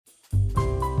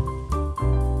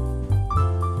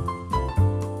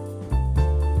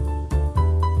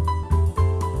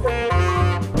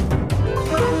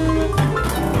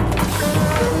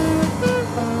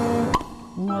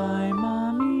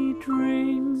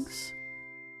Drinks.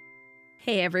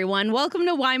 Hey everyone, welcome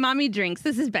to Why Mommy Drinks.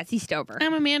 This is Betsy Stover.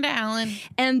 I'm Amanda Allen.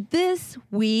 And this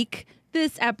week,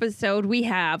 this episode, we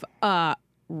have a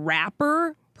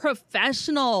rapper,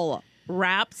 professional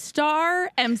rap star,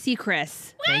 MC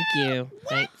Chris. Thank you.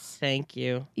 Thank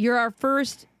you. You're our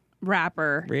first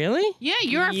rapper. Really? Yeah,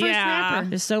 you're our first rapper.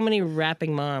 There's so many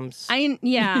rapping moms.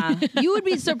 Yeah. You would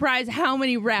be surprised how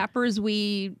many rappers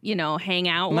we, hang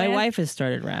out My with. wife has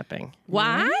started rapping.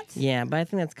 What? Yeah, but I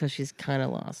think that's because she's kind of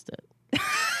lost it.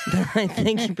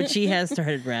 But she has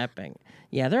started rapping.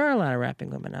 Yeah, there are a lot of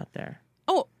rapping women out there.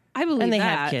 Oh, I believe that. And they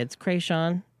have kids.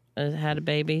 Krayshawn had a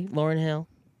baby. Lauryn Hill.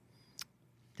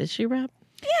 Did she rap?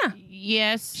 Yeah,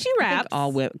 Yes. she I think raps.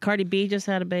 all women. Cardi B just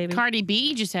had a baby. Cardi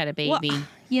B just had a baby.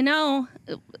 Well,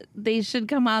 they should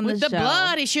come on with the the show.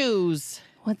 bloody shoes.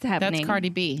 What's happening? That's Cardi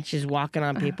B. She's walking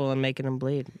on people and making them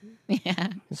bleed. Yeah.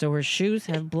 So her shoes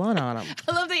have blood on them.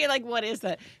 I love that you're like, what is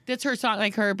that? That's her song,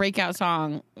 like her breakout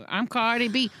song. I'm Cardi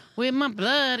B with my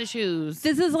bloody shoes.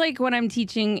 This is like when I'm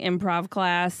teaching improv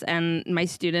class and my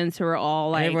students who are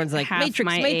all like, And everyone's like, half Matrix,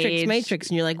 my Matrix, age. Matrix.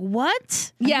 And you're like,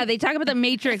 what? Yeah, they talk about the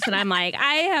Matrix, and I'm like,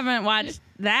 I haven't watched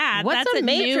that. What's That's a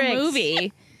Matrix? new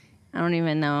movie. I don't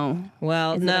even know.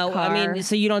 Well, Is it a no. I mean, car?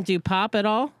 so you don't do pop at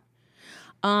all?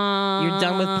 You're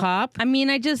done with pop? I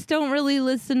mean, I just don't really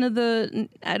listen to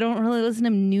I don't really listen to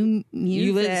new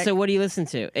music. So what do you listen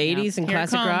to? 80s and Here it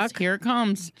classic comes. rock? Here it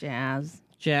comes. Jazz.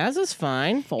 Jazz is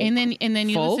fine. Folk. And then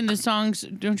you Folk? listen to songs.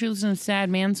 Don't you listen to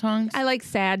sad man songs? I like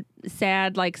sad,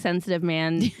 like sensitive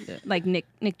man, like Nick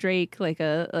Drake, like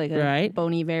a Right.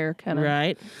 Bon Iver kind of.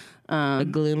 Right. A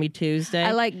gloomy Tuesday.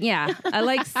 I like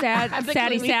sad, The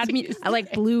sad gloomy music. I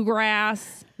like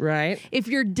bluegrass. Right. If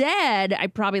you're dead, I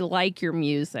probably like your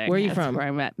music. Where are you That's from? Where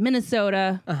I'm at.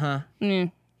 Minnesota. Uh-huh.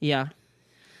 Mm. Yeah.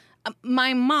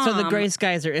 My mom. So the gray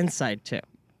skies are inside, too.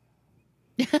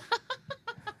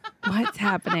 What's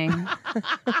happening?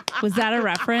 Was that a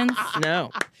reference No.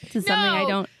 to something I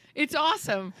don't? It's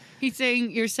awesome. He's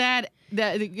saying you're sad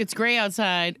that it's gray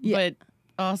outside, but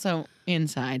also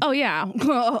inside. Oh yeah,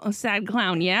 sad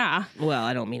clown. Yeah. Well,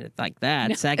 I don't mean it like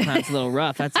that. Sad Clown's a little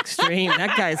rough. That's extreme.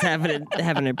 That guy's having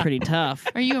it pretty tough.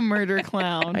 Are you a murder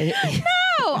clown?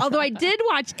 Oh, although I did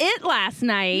watch it last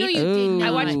night. No, you Ooh. didn't.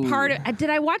 I watched part of. Did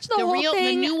I watch the whole the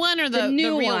thing? new one or the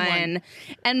new real one?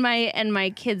 And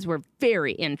my kids were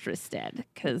very interested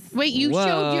because. Wait, you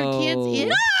showed your kids Whoa. it?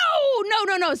 No.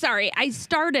 Sorry, I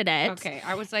started it. Okay,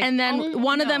 I was like, And then oh,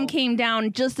 one of them no. came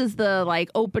down just as the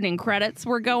opening credits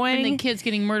were going. And the kids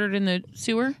getting murdered in the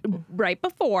sewer. right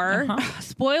before.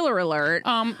 Spoiler alert.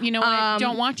 You know what?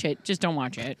 Don't watch it. Just don't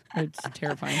watch it. It's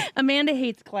terrifying. Amanda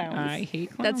hates clowns. I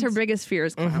hate clowns. That's her biggest fear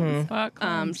is clowns. Fuck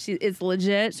clowns. It's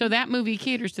legit. So that movie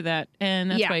caters to that,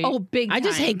 and that's yeah. why. Oh, big time. I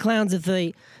just hate clowns if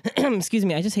they, excuse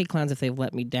me, I just hate clowns if they've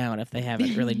let me down, if they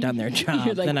haven't really done their job.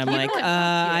 You're like, Then I'm like,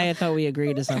 I thought we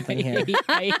agreed to something here.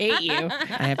 I hate you.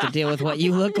 I have to deal with what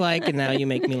you look like, and now you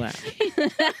make me laugh.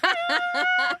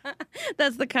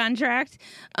 That's the contract.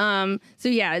 So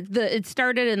yeah, it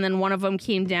started, and then one of them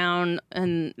came down,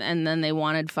 and then they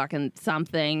wanted fucking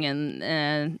something,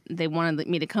 and they wanted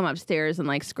me to come upstairs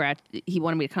and scratch. He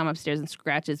wanted me to come upstairs and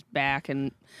scratch his back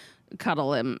and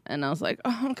cuddle him, and I was like,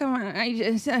 oh come on, I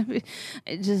just want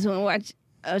to watch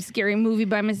a scary movie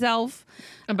by myself.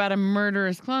 About a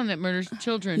murderous clown that murders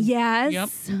children. Yes. Yep.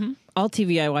 Mhm. All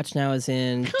TV I watch now is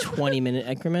in 20-minute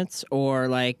increments, or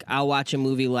I'll watch a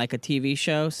movie like a TV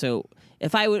show. So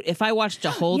if I watched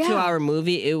a whole Yeah. 2-hour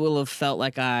movie, it will have felt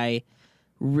like I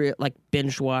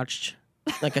binge watched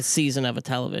a season of a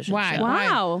television Why? show.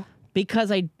 Wow.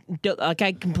 Because I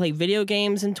can play video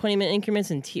games in 20-minute increments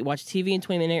and watch TV in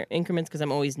 20-minute increments because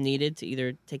I'm always needed to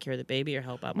either take care of the baby or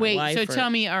help out my Wait. wife. So or- tell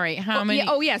me. All right. How many?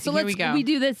 Yeah. So here we go. we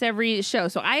do this every show.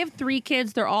 So I have 3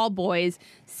 kids. They're all boys,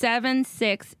 7,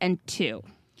 6, and 2.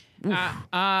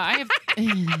 I have.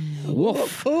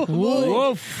 Woof.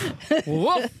 Woof.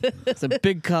 Woof. It's a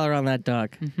big collar on that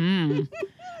dog.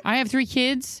 I have 3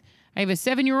 kids. I have a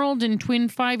 7-year-old and twin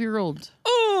 5-year-old.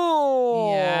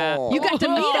 Oh, Yeah. You got to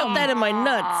meet up that in my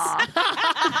nuts.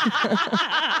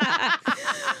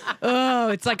 Oh,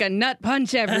 it's like a nut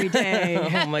punch every day.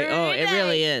 Oh my! Oh, it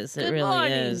really is. It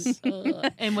really is.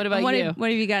 And what about what, you? have, what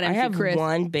have you got, I MC have Chris?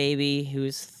 one baby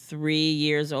who's 3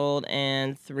 years old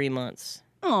and 3 months.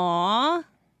 Aw.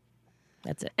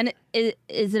 That's it. And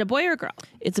is it a boy or a girl?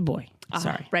 It's a boy.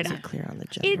 Sorry, right Is on. it clear on the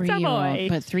gender? It's a boy.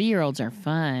 But 3-year-olds are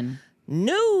fun.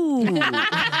 No.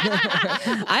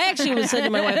 I actually was saying to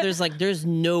my wife, there's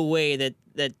no way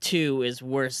that 2 is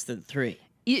worse than 3.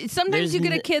 Sometimes There's you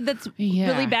get a n- kid that's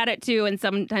Yeah. really bad at 2, and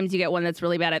sometimes you get one that's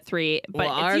really bad at 3. But well,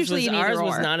 it's ours usually was an either ours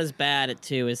was or. not as bad at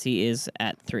 2 as he is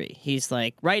at 3. He's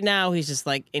like right now he's just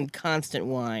like in constant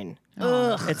whine.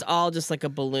 Ugh. It's all just like a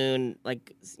balloon,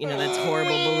 like that's horrible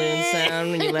balloon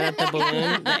sound when you let out the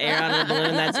balloon, the air out of the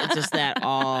balloon. It's just that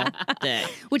all day.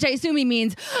 Which I assume he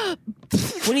means.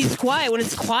 When he's quiet, when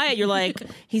it's quiet, you're like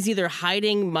he's either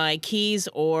hiding my keys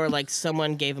or like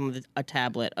someone gave him a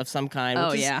tablet of some kind. Oh,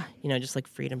 which is, yeah. just like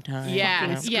freedom time. Yeah, you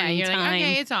know? yeah. Screen You're like, time.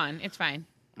 okay, it's on. It's fine.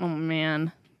 Oh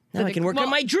man. Now I can work on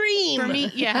my dream. For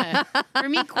me, yeah. For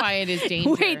me, quiet is danger.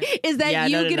 Wait, is that Yeah,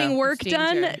 you no, getting no. work It's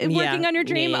done, danger. working Yeah, on your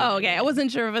dream? me. Oh, okay. I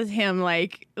wasn't sure if it was him.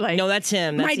 Like No, that's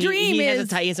him. My dream he is-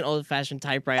 he has an old-fashioned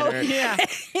typewriter. Yeah.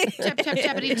 Tap, tap,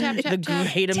 tappity, tap, tap, The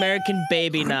tap. Great American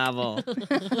Baby novel.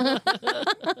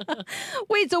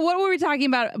 Wait. So what were we talking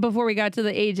about before we got to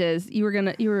the ages? You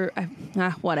were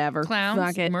whatever. Clowns?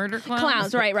 Fuck it. Murder clowns?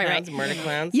 Clowns. Right. Clowns, murder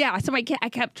clowns. Yeah, so I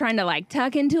kept trying to like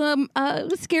tuck into a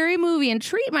scary movie and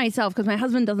treat myself because my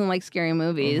husband doesn't like scary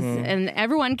movies, and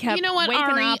everyone kept You know what, waking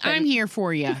Ari? up. and- I'm here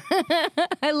for you.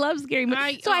 I love scary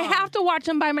movies, so I oh. have to watch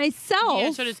them by myself.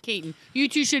 Yeah, so does Keaton. You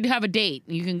two should have a date.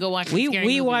 You can go watch some We scary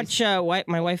movies. watch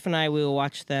my wife and I we will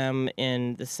watch them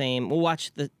in the same. We'll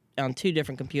watch on 2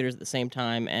 different computers at the same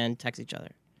time and text each other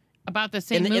about the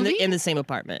same in movie. the same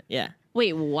apartment. Yeah,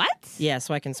 Wait, what? yeah.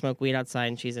 So I can smoke weed outside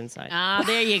and she's inside. Ah,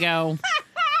 there you go.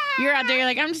 You're out there. You're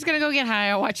like, I'm just gonna go get high.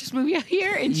 I'll watch this movie out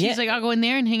here, and she's Yeah. like, I'll go in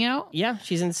there and hang out. Yeah,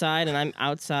 she's inside and I'm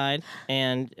outside,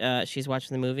 and she's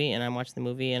watching the movie and I'm watching the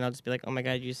movie, and I'll just be like, "Oh my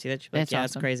god, did you see that?" She'll be like, That's "Yeah,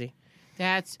 awesome. it's crazy."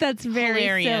 That's very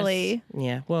hilarious. silly.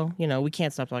 Yeah, well, we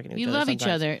can't stop talking to each You other. love each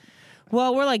sometimes. other.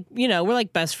 Well, we're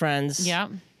like best friends. Yeah.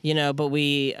 But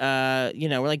we,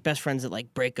 we're like best friends that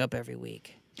like break up every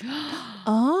week.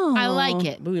 Oh, I like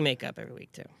it. But we make up every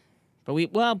week too. But we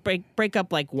break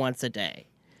up like once a day.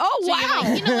 Oh So you're wow!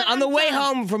 like, you know what? on the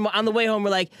way home,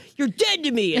 we're like, "You're dead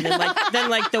to me," and then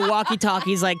like the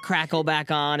walkie-talkies like crackle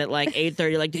back on at like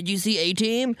 8:30. Like, did you see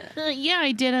A-Team? Yeah,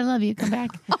 I did. I love you. Come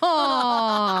back.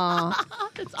 Oh,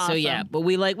 that's awesome. So yeah, but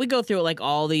we go through like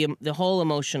all the whole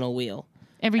emotional wheel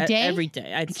Every day? Every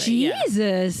day, I'd say. Yeah.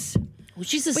 Jesus. Well,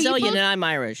 she's you Sicilian both- and I'm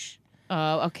Irish.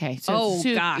 Oh, okay. So Oh,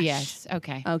 soup- gosh. Yes.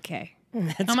 Okay. Okay.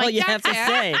 That's I'm all like, you have to that's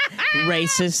say,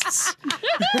 racists.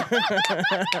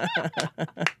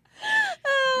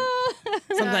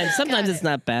 Sometimes it's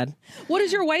not bad. What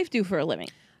does your wife do for a living?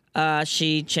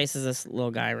 She chases this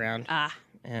little guy around,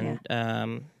 and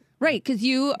Right, because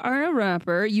you are a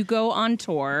rapper. You go on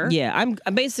tour. yeah, I'm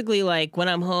basically like when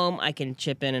I'm home, I can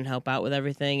chip in and help out with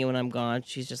everything, and when I'm gone,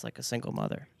 she's just like a single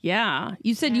mother. Yeah.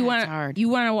 You said you Yeah, it's want hard.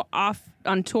 to off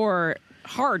on tour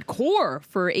hardcore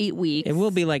for 8 weeks. It will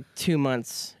be like 2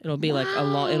 months. It'll be like a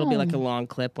long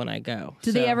clip when I go.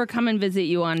 Do they So- ever come and visit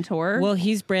you on tour? Well,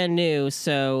 he's brand new,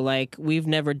 so like we've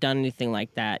never done anything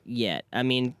like that yet. I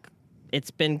mean,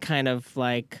 it's been kind of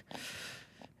like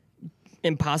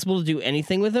impossible to do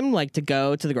anything with him, like to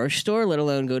go to the grocery store, let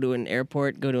alone go to an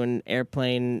airport, go to an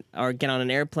airplane, or get on an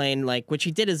airplane, like which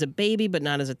he did as a baby, but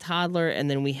not as a toddler.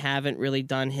 And then we haven't really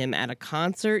done him at a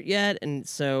concert yet, and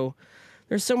so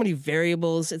there's so many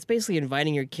variables. It's basically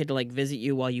inviting your kid to like visit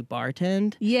you while you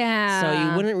bartend. yeah. So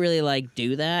you wouldn't really like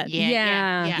do that.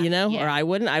 Yeah. You know, yeah. or I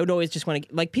wouldn't. I would always just want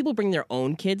to like people bring their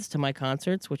own kids to my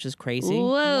concerts, which is crazy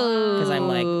Whoa. because I'm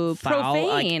like foul,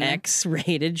 like profane.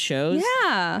 X-rated shows.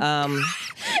 Yeah.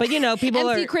 But people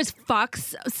MC are. Chris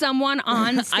fucks someone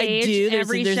on stage I do.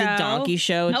 every There's show. a donkey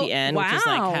show at Oh, the end, which is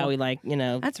wow. like how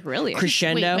we That's really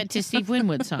crescendo. Wait, but to Steve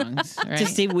Winwood songs, right? to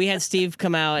Steve, we had Steve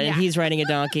come out and Yeah. he's riding a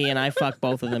donkey, and I fuck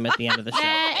both of them at the end of the show.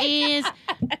 That is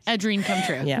a dream come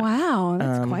true. Yeah. Wow,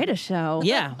 that's quite a show.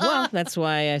 Yeah, well, that's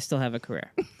why I still have a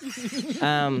career.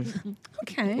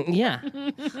 Okay. Yeah.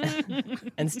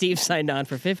 And Steve signed on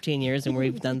for 15 years, and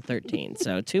we've done 13.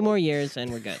 So 2 more years,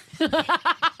 and we're good.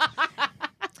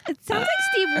 It sounds like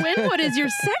Steve Winwood is your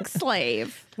sex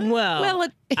slave. Well,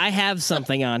 it- I have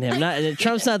something on him.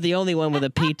 Trump's not the only one with a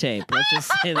P tape. Let's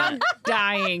just say that.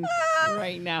 Dying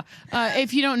right now.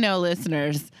 If you don't know,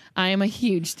 listeners, I am a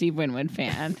huge Steve Winwood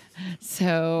fan.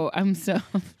 So I'm so.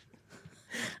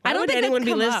 Why don't would think that's anyone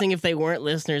be come up. listening if they weren't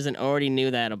listeners and already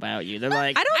knew that about you? They're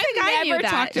like, I don't think I knew never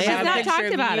that. talked She's they have about a not picture talked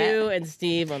of about you it. and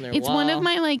Steve on their It's wall. one of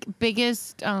my like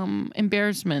biggest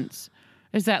embarrassments.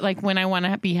 Is that like when I want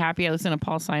to be happy, I listen to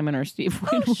Paul Simon or Steve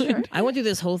Winwood. sure. I went through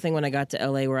this whole thing when I got to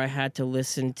LA where I had to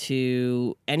listen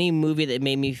to any movie that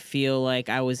made me feel like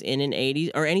I was in an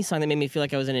 80s, or any song that made me feel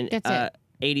like I was in an That's it.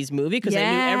 80s movie, because I knew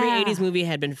Yeah. every 80s movie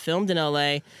had been filmed in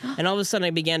LA, and all of a sudden I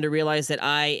began to realize that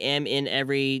I am in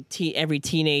every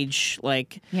teenage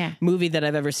Yeah. movie that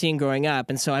I've ever seen growing up,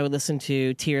 and so I would listen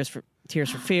to Tears Tears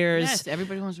for Fears. Yes,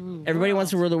 everybody wants to rule. Everybody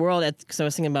wants to rule the world. Because I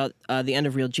was thinking about the end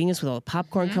of Real Genius with all the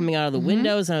popcorn coming out of the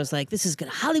windows, and I was like, "This is good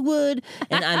Hollywood,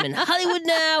 and I'm in Hollywood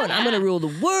now, and I'm going to rule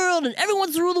the world, and everyone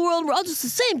wants to rule the world. And we're all just the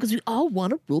same because we all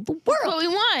want to rule the What world." we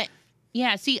want.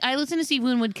 Yeah, see, I listen to Steve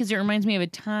Winwood because it reminds me of a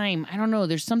time. I don't know.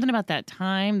 There's something about that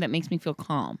time that makes me feel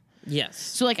calm. Yes.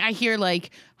 So, like, I hear,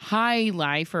 like, High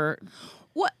Life or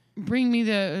What? Bring Me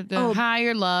the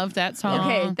Higher Love, that song.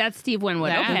 Okay, that's Steve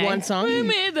Winwood. That Okay. one song. Bring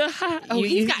me the high. Oh, You-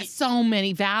 he's you- got so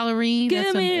many. Valerie. Give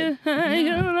that's me a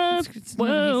higher love.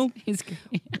 Whoa. He's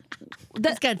great.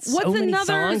 He's got so what's many another?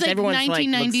 songs. It's like Everyone's like,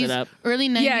 looks 1990s, it up. early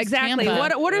 90s. Yeah, exactly.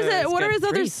 Tampa. What is it? He's What are got his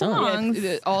other great songs.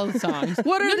 songs? All the songs.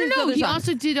 What are his no. other He songs?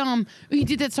 also did he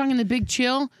did that song in The Big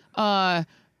Chill.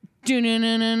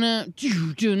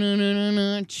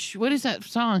 What is that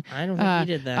song? I don't think he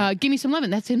did that. Give Me Some Lovin'.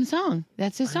 That's his song.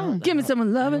 That's his song. Give me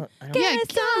some loving. I don't- Give Yeah, me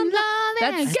some love.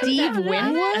 That's Steve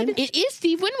Winwood. It is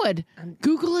Steve Winwood.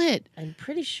 Google it. I'm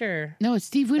pretty sure. No, it's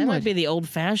Steve That might Winwood. be the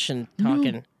old-fashioned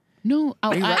talking. No.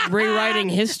 Rewriting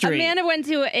history. Amanda went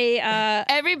to a.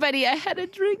 Everybody, I had a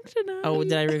drink tonight. Oh,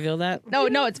 did I reveal that?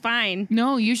 No, it's fine.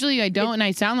 No, usually I don't, and I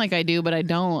sound like I do, but I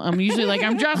don't. I'm usually like,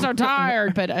 I'm just so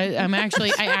tired, but I actually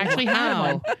had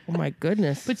one. Oh my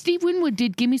goodness. But Steve Winwood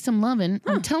did Give Me Some Lovin'.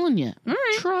 I'm telling you.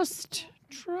 Trust.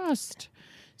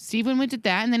 Steve Winwood did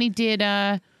that, and then he did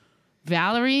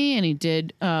Valerie, and he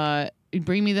did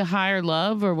Bring Me the Higher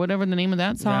Love, or whatever the name of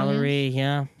that song is. Valerie,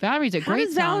 yeah. Valerie's a How great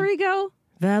does song. Valerie go?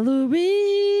 Valerie.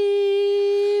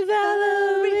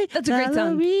 That's a great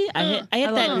song. Valerie. I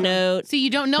hit that note. See,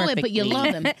 you don't know it, but you love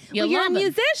him. You Well, you're a love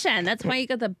him. musician. That's why you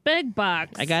got the big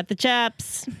bucks. I got the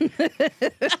chaps.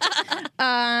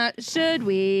 Should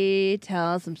we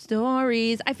tell some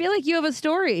stories? I feel like you have a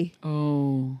story.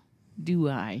 Oh, do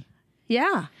I?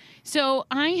 Yeah. So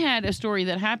I had a story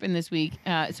that happened this week.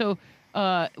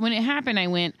 When it happened, I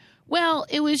went, well,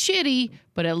 it was shitty,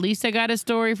 but at least I got a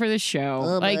story for the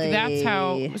show. That's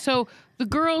how. So the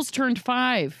girls turned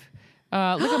 5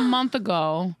 like a month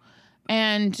ago,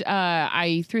 and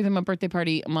I threw them a birthday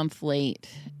party a month late.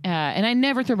 And I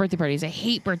never throw birthday parties. I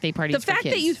hate birthday parties. The for fact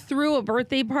kids. that you threw a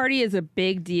birthday party is a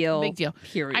big deal. Big deal.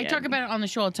 Period. I talk about it on the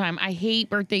show all the time. I hate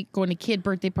going to kid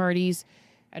birthday parties.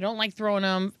 I don't like throwing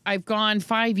them. I've gone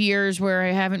 5 years where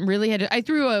I haven't really had. I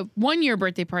threw a 1-year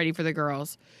birthday party for the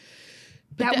girls.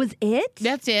 That was it?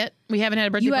 That's it. We haven't had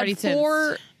a birthday you party had since.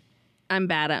 4. I'm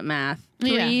bad at math.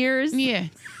 3 Yeah. years? Yeah.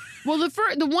 Well, the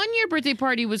 1-year birthday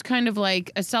party was kind of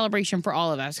like a celebration for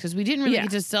all of us because we didn't really Yeah.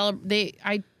 get to celebrate.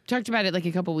 I talked about it like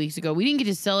a couple weeks ago. We didn't get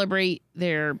to celebrate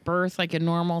their birth like a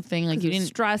normal thing. Like you It was didn't.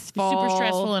 stressful. Super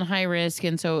stressful and high risk,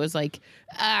 and so it was like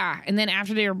and then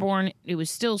after they were born it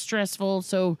was still stressful.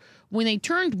 So when they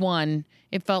turned 1,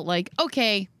 it felt like,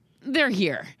 okay, they're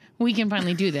here, we can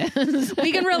finally do this.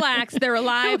 We can relax. They're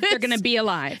alive. They're going to be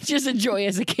alive. Just a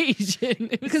joyous occasion.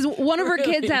 Because one of her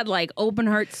kids had like open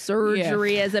heart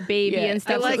surgery as a baby Yeah. and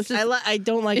stuff. So it was just- I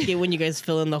don't like it when you guys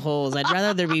fill in the holes. I'd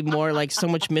rather there be more like so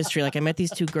much mystery. Like I met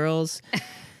these 2 girls,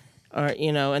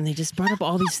 and they just brought up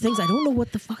all these things. I don't know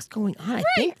what the fuck's going on. I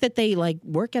think that they like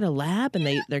work at a lab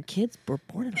and their kids were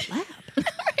born in a lab.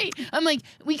 Right. I'm like,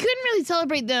 we couldn't really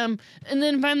celebrate them, and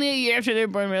then finally a year after they're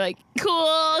born we're like,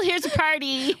 cool, here's a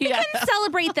party. Yeah. couldn't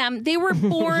celebrate them. They were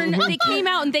born. They came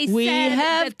out and they We said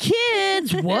have that-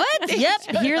 kids. What? Yep,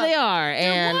 here they are.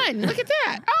 They're And 1. Look at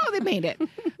that. Oh, they made it.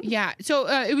 Yeah. So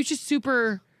it was just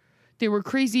super. They were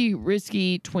crazy,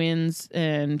 risky twins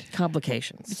and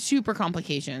complications. super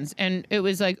complications. And it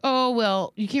was like, oh,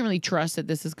 well, you can't really trust that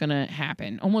this is going to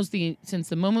happen. Since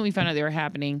the moment we found out they were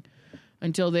happening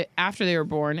until after they were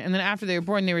born. And then after they were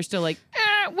born, they were still like,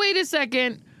 wait a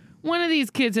second. One of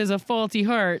these kids has a faulty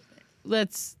heart.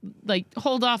 Let's like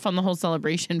hold off on the whole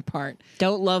celebration part.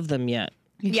 Don't love them yet.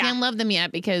 You can't love them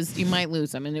yet because you might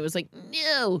lose them. And it was like,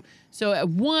 no. So at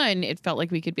 1, it felt like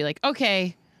we could be like,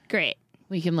 okay, great.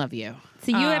 we can love you.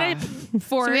 So you had it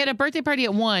for So we had a birthday party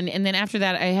at 1, and then after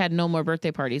that, I had no more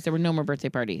birthday parties. There were no more birthday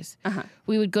parties.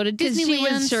 We would go to because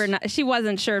Disneyland. she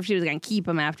wasn't sure if she was going to keep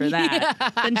them after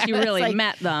that. Then she really like,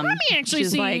 met them. Let me actually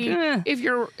She's see like, if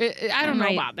you're. I don't know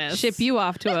might about this. Ship you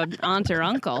off to an aunt or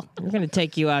uncle. We're gonna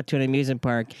take you out to an amusement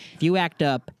park. If you act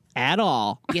up at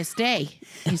all, You stay.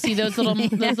 You see those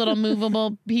little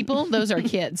movable people? Those are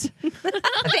kids.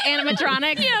 The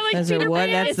animatronic. Yeah, like that's Peter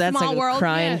Pan. that's Small a World.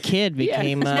 crying Yeah. kid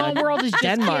became Small world is just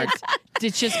Denmark. kids.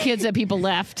 It's just kids that people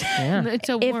left. Yeah. It's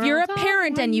a If you're a world of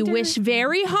parent and you wonder. wish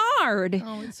very hard,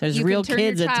 There's You real can turn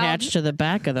your kids child- attached to the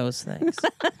back of those things.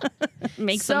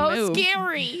 make them so move.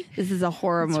 scary. This is a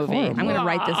horror movie. horrible. I'm going to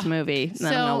write this movie and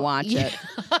then I'm going to watch it.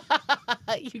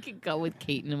 You can go with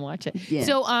Kaiten and watch it. Yeah.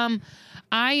 So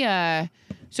I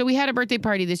So we had a birthday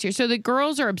party this year. So the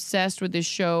girls are obsessed with this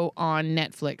show on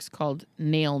Netflix called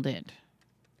Nailed It.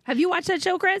 Have you watched that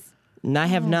show, Chris? And I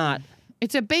have not.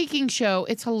 It's a baking show.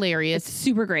 It's hilarious. It's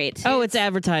super great. Oh, it's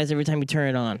advertised every time you turn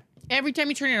it on. Every time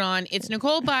you turn it on, it's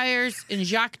Nicole Byers and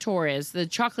Jacques Torres, the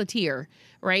chocolatier,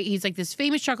 right? He's like this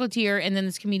famous chocolatier, and then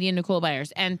this comedian, Nicole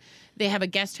Byers. And they have a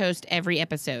guest host every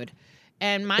episode.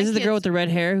 And my Is it the girl with the red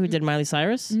hair who did Miley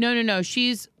Cyrus? No.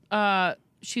 She's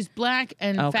black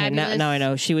and Okay, fabulous. now I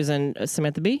know. She was in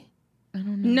Samantha Bee?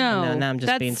 No, now I'm just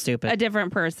that's being stupid. A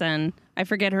different person. I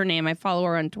forget her name. I follow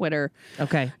her on Twitter.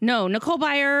 Okay. No, Nicole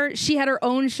Byer. She had her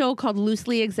own show called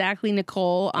Loosely Exactly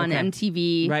Nicole on Okay.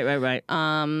 MTV. Right.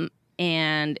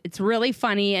 And it's really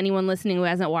funny. Anyone listening who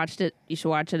hasn't watched it, you should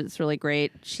watch it. It's really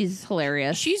great. She's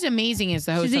hilarious. She's amazing as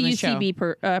the host She's a on the show.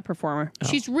 UCB performer.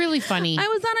 She's really funny. I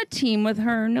was on a team with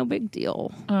her. No big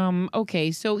deal.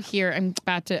 Okay, so here I'm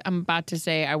about to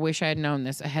say I wish I had known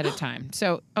this ahead of time.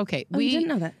 So okay, Oh, you didn't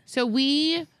know that. So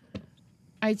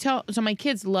my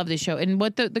kids love this show, and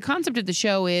what the concept of the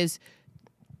show is,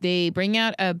 they bring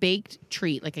out a baked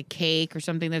treat like a cake or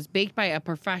something that's baked by a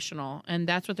professional, and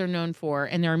that's what they're known for,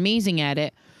 and they're amazing at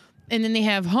it. And then they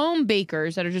have home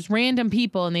bakers that are just random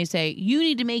people, and they say, you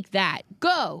need to make that,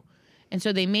 go. And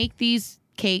so they make these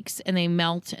cakes, and they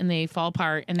melt, and they fall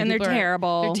apart. And they're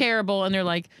terrible. They're terrible, and they're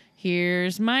like,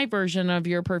 here's my version of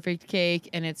your perfect cake,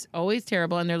 and it's always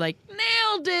terrible. And they're like,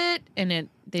 nailed it. And they And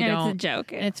don't. it's a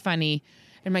joke. And it's funny.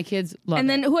 And my kids love And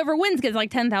it. then whoever wins gets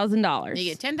like $10,000. They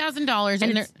get $10,000, And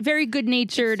and it's very good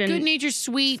natured and good natured,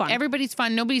 sweet. fun. Everybody's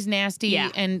fun. Nobody's nasty.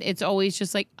 Yeah. And it's always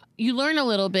just like, you learn a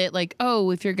little bit, like, oh,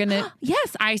 if you're gonna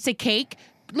yes. ice a cake,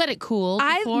 let it cool.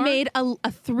 I've before. made a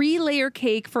 3-layer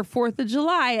cake for 4th of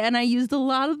July, and I used a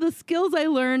lot of the skills I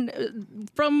learned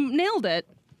from Nailed It.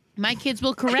 My kids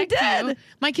will correct did. you.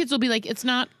 My kids will be like, it's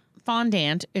not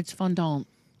fondant, it's fondant.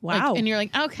 Wow. Like, and you're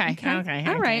like, okay.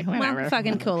 All right. Whatever. Well,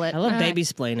 fucking cool it. I love baby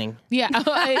splaining. Yeah,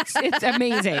 it's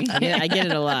amazing. Yeah, I get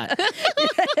it a lot.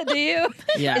 Do you?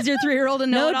 Yeah. Is your 3-year-old a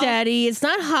No, know-it-all? Daddy, it's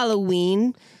not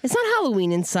Halloween. It's not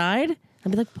Halloween inside.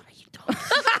 I'd be like, what are you talking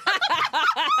about?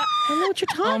 I don't know what you're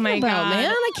talking my about, God.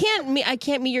 man. I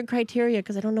can't meet your criteria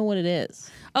because I don't know what it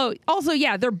is. Oh, also,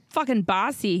 yeah, they're fucking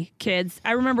bossy kids.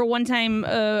 I remember one time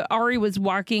Ari was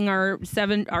walking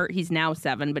he's now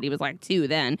 7, but he was like 2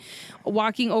 then,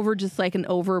 walking over just like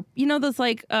those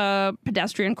like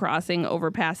pedestrian crossing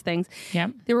overpass things.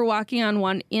 Yep. They were walking on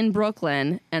one in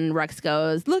Brooklyn, and Rex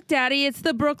goes, "Look, Daddy, it's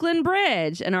the Brooklyn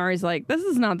Bridge." And Ari's like, "This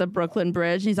is not the Brooklyn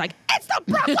Bridge." And he's like, "It's the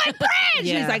Brooklyn Bridge!" And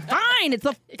Yeah. he's like, "Fine, it's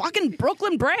the fucking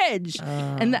Brooklyn Bridge."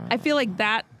 And I feel like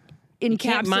that encapsulates.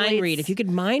 Can't mind read. If you could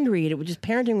mind read,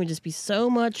 parenting would just be so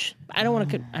much. I don't want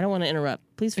to interrupt.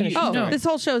 Please finish. your Oh, story. this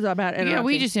whole show's about interrupting. Yeah,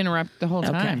 we just interrupt the whole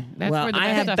time. Okay. That's well, where the I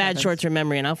best have stuff bad happens. short-term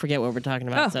memory, and I'll forget what we're talking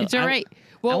about. So It's all right.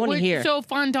 Well, I want to hear. So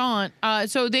Fondant,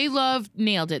 so they love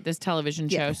Nailed It, this television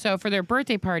show. Yeah. So for their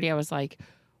birthday party, I was like,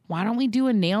 why don't we do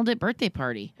a Nailed It birthday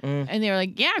party? And they were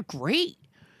like, yeah, great.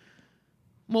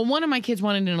 Well, one of my kids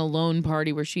wanted an alone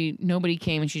party where nobody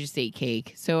came and she just ate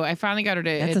cake. So I finally got her to.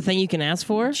 That's the thing you can ask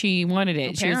for. She wanted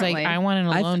it. She was like, Apparently. I want an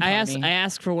alone I party.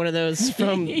 ask for one of those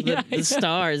from the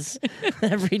stars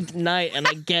every night, and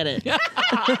I get it.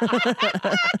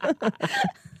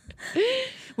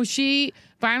 Well, she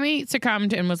finally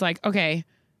succumbed and was like, okay,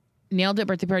 Nailed It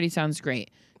birthday party sounds great.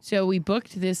 So we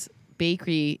booked this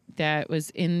bakery that was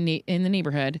in the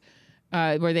neighborhood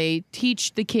where they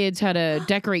teach the kids how to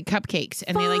decorate cupcakes.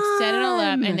 And they like set it all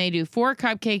up, and they do 4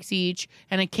 cupcakes each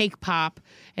and a cake pop.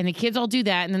 And the kids all do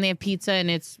that, and then they have pizza,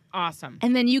 and it's awesome.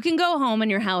 And then you can go home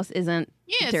and your house isn't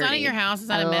Yeah, it's dirty. not at your house. It's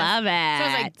not I a mess. love it. So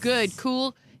I was like, good,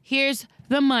 cool. Here's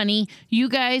the money. You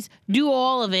guys do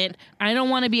all of it. I don't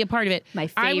want to be a part of it. My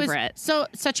I was favorite.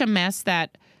 such a mess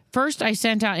that first I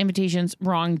sent out invitations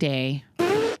wrong day.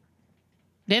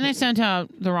 Then I sent out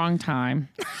the wrong time.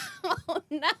 Oh,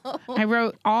 no. I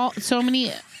wrote so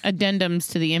many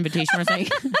addendums to the invitation. I was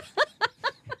like,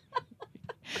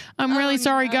 I'm really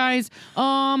sorry, guys.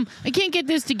 I can't get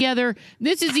this together.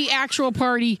 This is the actual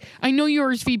party. I know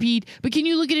yours, VP, but can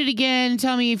you look at it again and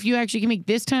tell me if you actually can make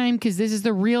this time? Because this is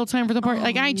the real time for the party.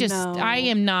 no. I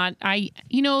am not.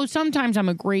 Sometimes I'm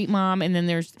a great mom, and then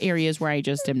there's areas where I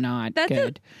just am not I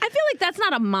good. feel like that's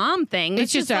not a mom thing.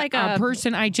 It's just like a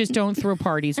person. I just don't throw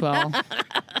parties well.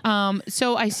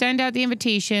 So I send out the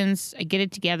invitations. I get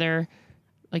it together.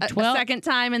 Like a 12 second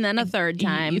time and then a third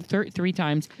time. 3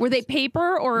 times. Were they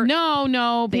paper or No,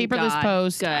 Thank paperless God.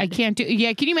 post. Good. I can't do.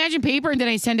 Yeah, can you imagine paper? And then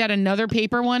I send out another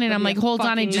paper one, and I'm be like, a hold on,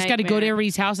 I fucking just got to go to nightmare.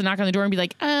 everybody's house and knock on the door and be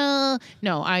like, no,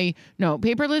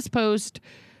 paperless post.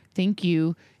 Thank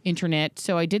you, internet.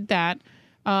 So I did that.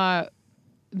 I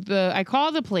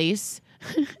called the place,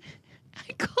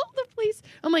 I called the police.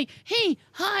 I'm like, hey,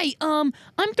 hi, I'm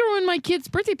throwing my kid's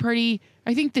birthday party,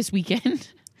 I think this weekend.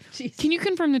 Jeez. Can you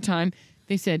confirm the time?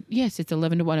 They said, yes, it's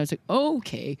 11 to 1. I was like,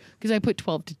 okay, because I put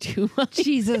 12 to 2.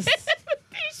 Jesus.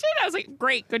 I was like,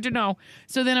 great, good to know.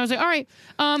 So then I was like, all right,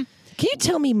 Can you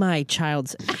tell me my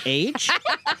child's age?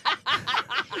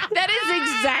 that is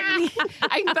exactly.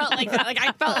 I felt like that. Like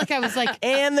I felt like I was like,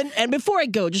 and before I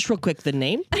go, just real quick, the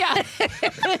name. yeah.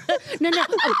 No,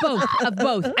 of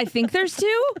both. I think there's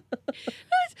two.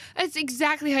 That's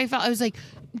exactly how I felt. I was like,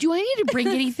 do I need to bring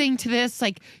anything to this?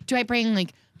 Like, do I bring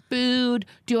like food?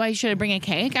 Should I bring a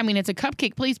cake? I mean, it's a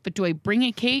cupcake place, but do I bring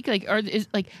a cake? Like, or is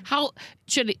like how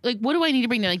should it, like what do I need to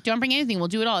bring? They're like, don't bring anything. We'll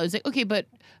do it all. I was like, okay, but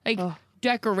like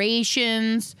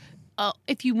decorations.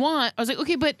 If you want, I was like,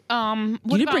 okay, but what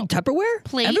You didn't bring Tupperware?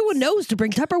 plates? Everyone knows to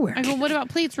bring Tupperware. I go, what about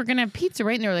plates? We're gonna have pizza,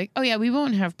 right? And they're like, oh yeah, we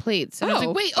won't have plates. And I was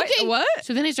like, wait, okay, what?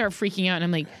 So then I start freaking out, and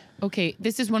I'm like, okay,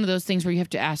 this is one of those things where you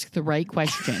have to ask the right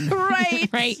question, Right.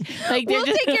 right? Like they're We'll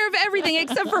just- take care of everything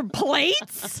except for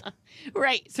plates.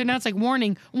 right. So now it's like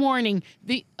warning.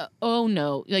 The oh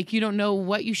no, like you don't know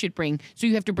what you should bring, so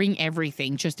you have to bring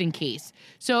everything just in case.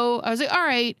 So I was like, all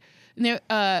right. And they're,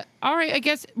 all right, I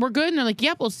guess we're good. And they're like,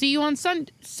 yep, we'll see you on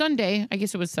Sunday. I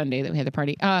guess it was Sunday that we had the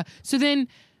party. So then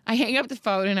I hang up the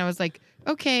phone and I was like,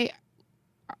 okay,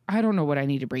 I don't know what I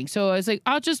need to bring. So I was like,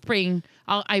 I'll just bring,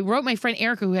 I wrote my friend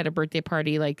Erica who had a birthday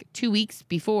party like 2 weeks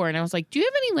before. And I was like, do you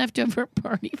have any leftover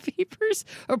party papers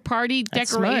or party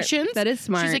That's smart. decorations? That is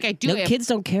smart. She's like, I do. No, I have kids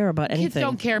don't care about anything. Kids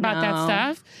don't care about that No.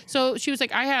 stuff. So she was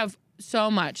like, I have so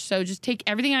much. So just take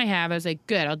everything I have. I was like,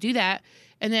 good, I'll do that.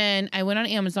 And then I went on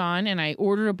Amazon and I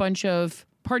ordered a bunch of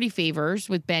party favors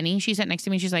with Benny. She sat next to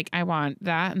me. She's like, I want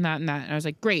that and that and that. And I was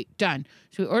like, great, done.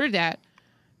 So we ordered that,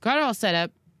 got it all set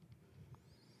up.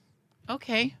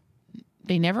 Okay.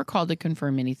 They never called to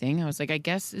confirm anything. I was like, I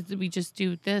guess we just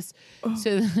do this.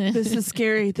 So This is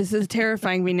scary. This is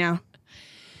terrifying me now.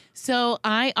 So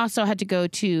I also had to go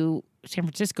to San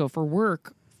Francisco for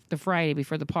work the Friday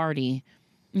before the party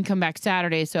and come back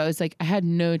Saturday. So I was like, I had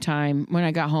no time when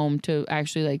I got home to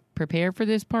actually like prepare for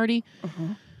this party.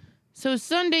 So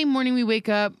Sunday morning we wake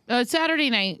up. Saturday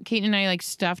night, Kate and I like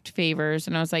stuffed favors,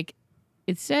 and I was like,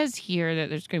 it says here that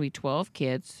there's going to be 12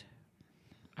 kids.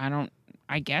 I don't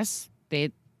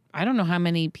know how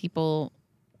many people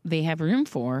they have room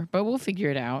for, but we'll figure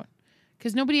it out.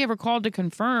 Because nobody ever called to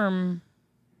confirm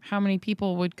how many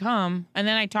people would come. And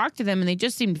then I talked to them and they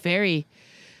just seemed very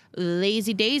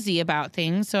lazy daisy about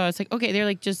things. So I was like, okay, they're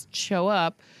like, just show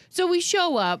up. So we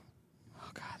show up. Oh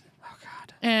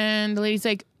God. And the lady's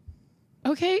like,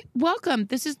 okay, welcome.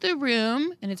 This is the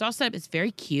room. And it's all set up. It's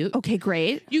very cute. Okay,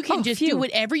 great. You can just do phew.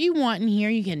 whatever you want in here.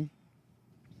 You can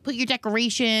put your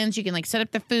decorations. You can like set up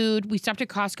the food. We stopped at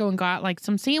Costco and got like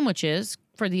some sandwiches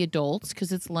for the adults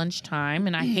because it's lunchtime.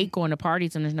 And I hate going to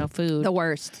parties and there's no food. The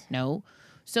worst. No.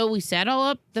 So we set all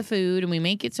up the food and we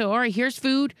make it so, all right, here's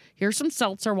food. Here's some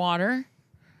seltzer water.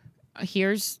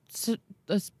 Here's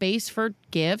a space for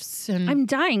gifts. And I'm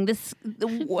dying. This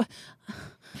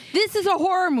is a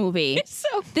horror movie.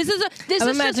 I'm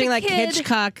imagining like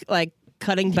Hitchcock like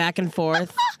cutting back and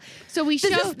forth. so we show.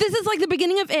 This is like the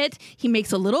beginning of It. He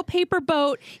makes a little paper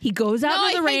boat. He goes out No,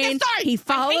 in the I hate rain. this story. He I hate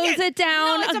follows it. it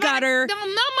down No, it's a about gutter. no,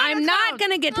 not I'm not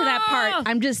going to get to that part.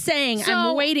 I'm just saying I'm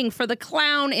So- waiting for the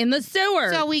clown in the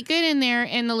sewer. So we get in there,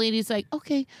 and the lady's like,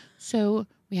 "Okay, so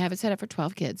we have it set up for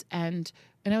 12 kids," and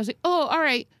I was like, "Oh, all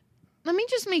right. Let me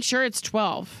just make sure it's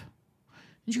 12."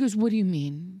 And she goes, "What do you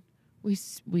mean?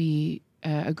 We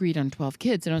agreed on 12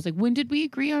 kids," and I was like, "When did we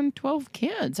agree on 12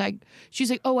 kids?" She's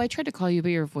like, "Oh, I tried to call you, but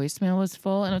your voicemail was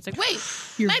full," and I was like,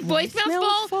 "Wait, my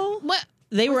voicemail's full? What?"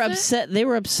 They were What's upset. They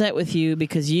were upset with you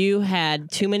because you had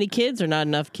too many kids or not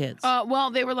enough kids. Well,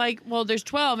 they were like, "Well, there's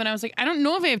 12," and I was like, "I don't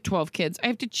know if I have 12 kids. I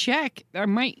have to check. There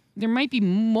might be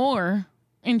more."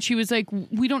 And she was like,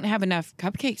 "We don't have enough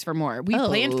cupcakes for more. We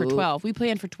planned for 12. We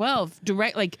planned for 12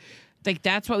 direct. Like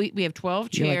that's what we have 12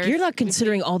 chairs. You're like, you're not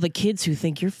considering all the kids who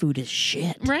think your food is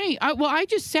shit. Right. I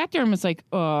just sat there and was like,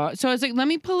 So I was like, let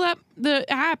me pull up the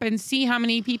app and see how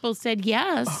many people said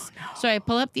yes. Oh, no. So I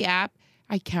pull up the app.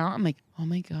 I count. I'm like, oh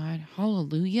my God,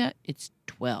 hallelujah. It's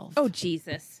 12. oh,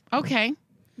 Jesus. Okay.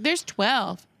 There's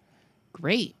 12.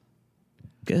 Great.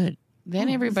 Good. Then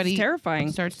everybody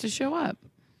terrifying. starts to show up.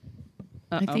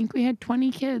 I think we had 20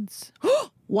 kids.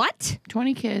 What?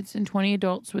 20 kids and 20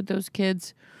 adults with those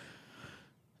kids.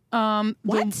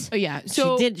 What? Yeah.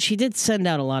 So she did send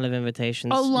out a lot of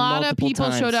invitations. a lot of multiple people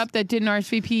times. showed up that didn't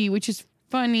RSVP, which is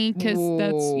funny because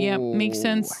makes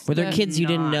sense. Were there kids you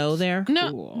didn't know there?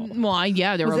 No, well,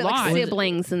 yeah, there were a lot. Like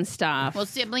siblings and stuff? Well,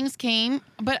 siblings came,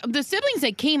 but the siblings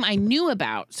that came, I knew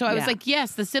about. So I was like,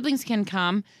 yes, the siblings can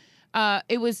come.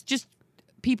 It was just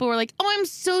people were like, oh, I'm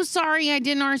so sorry I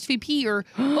didn't RSVP, or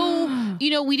oh,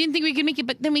 we didn't think we could make it,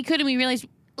 but then we could, and we realized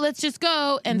let's just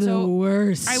go. And the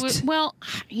worst. I was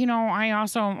I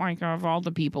also like of all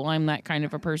the people, I'm that kind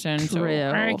of a person. True.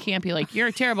 So I can't be like,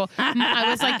 you're terrible. I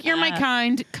was like, you're my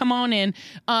kind. Come on in.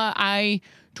 I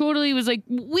totally was like,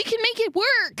 we can make it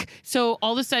work. So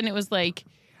all of a sudden it was like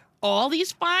all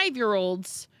these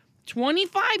 5-year-olds,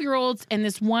 25-year-olds, and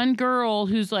this one girl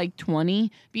who's like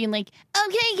 20 being like,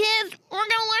 okay, kids, we're going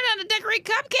to learn how to decorate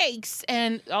cupcakes.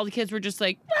 And all the kids were just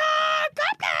like,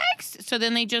 cupcakes. So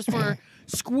then they just were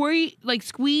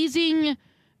squeezing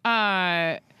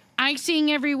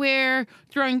icing everywhere,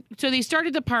 throwing. So they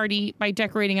started the party by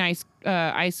decorating ice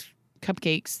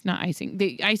cupcakes, not icing.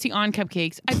 The icing on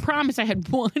cupcakes. I promise I had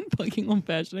one fucking old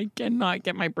fashioned. I cannot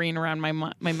get my brain around my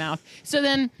mouth. So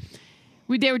then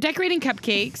they were decorating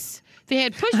cupcakes. They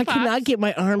had push pops. I cannot get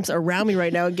my arms around me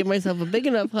right now and give myself a big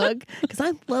enough hug because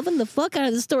I'm loving the fuck out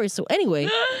of the story. So anyway,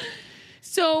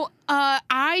 so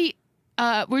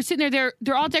we're sitting there.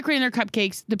 They're all decorating their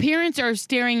cupcakes. The parents are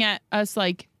staring at us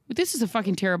like, this is a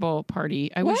fucking terrible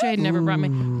party. I wish I had never brought my.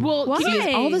 Well,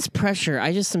 why? All this pressure.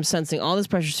 I just am sensing all this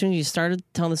pressure. As soon as you started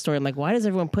telling the story, I'm like, why does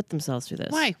everyone put themselves through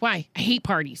this? Why? I hate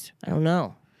parties. I don't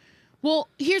know. Well,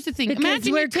 here's the thing. Because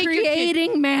Imagine we're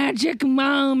creating magic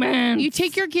moments. You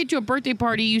take your kid to a birthday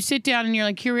party. You sit down and you're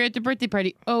like, here we're at the birthday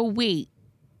party. Oh, wait.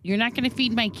 You're not going to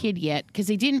feed my kid yet because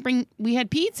they didn't bring. We had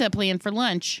pizza planned for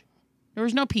lunch. There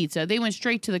was no pizza. They went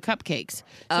straight to the cupcakes. So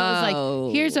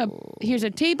it was like, here's a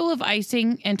table of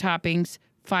icing and toppings,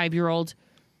 5-year-old.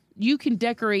 You can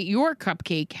decorate your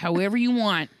cupcake however you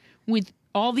want with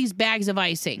all these bags of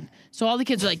icing. So all the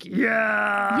kids are like,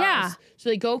 yeah. So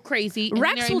they go crazy. And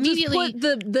Rex will just put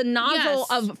the nozzle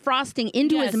of frosting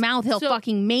into his mouth. He'll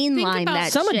fucking mainline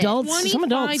that some shit. adults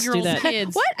do that.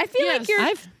 Kids. What? I feel like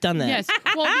I've done that. Yes.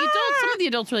 Well, some of the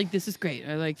adults were like, this is great.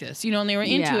 I like this. And they were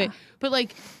into it. But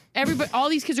like, all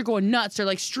these kids are going nuts. They're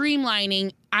like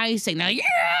streamlining icing. They're like,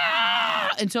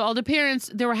 yeah! And so all the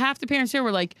parents, there were half the parents there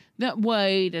were like,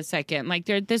 wait a second. Like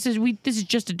this is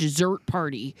just a dessert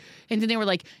party. And then they were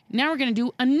like, now we're going to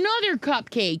do another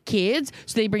cupcake, kids.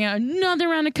 So they bring out another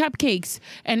round of cupcakes.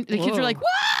 And the kids were like,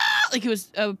 what? Like it was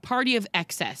a party of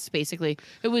excess, basically.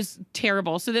 It was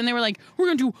terrible. So then they were like, we're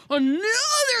going to do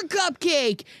another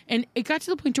cupcake. And it got to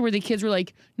the point to where the kids were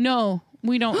like, no,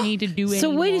 we don't need to do it.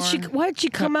 So why did she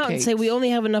come out and say we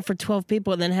only have enough for 12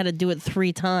 people and then had to do it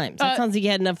 3 times? That sounds like you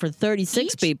had enough for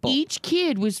 36 people. Each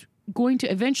kid was going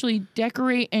to eventually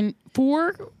decorate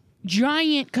 4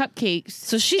 giant cupcakes.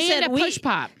 So she said a push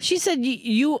pop. She said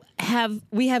we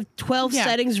have 12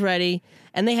 settings ready,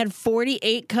 and they had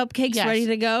 48 cupcakes ready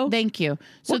to go. Thank you.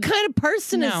 So what kind of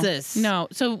person is this? No.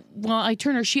 So I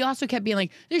turned her. She also kept being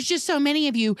like, "There's just so many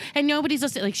of you, and nobody's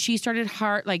listening." Like she started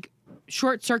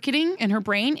short-circuiting in her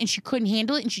brain, and she couldn't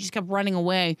handle it, and she just kept running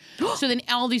away. So then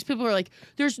all these people were like,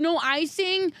 there's no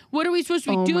icing. What are we supposed to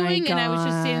be doing? And I was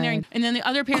just standing there. And then the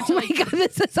other parents were like, God,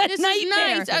 this is a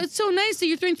nightmare. Nice. It's so nice that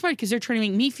you're throwing this party because they're trying to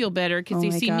make me feel better because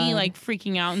they see me like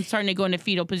freaking out and starting to go into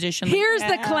fetal position. Here's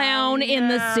the clown in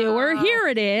the sewer. Here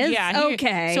it is. Yeah.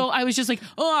 Okay. So I was just like,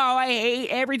 oh, I hate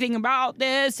everything about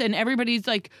this. And everybody's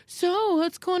like, so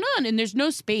what's going on? And there's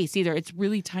no space either. It's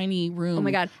really tiny room. Oh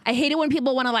my God. I hate it when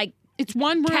people want to it's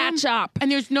one room, catch up, and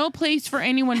there's no place for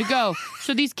anyone to go.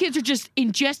 So these kids are just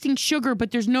ingesting sugar, but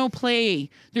there's no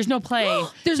play. There's nowhere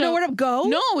to go?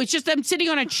 No, it's just them sitting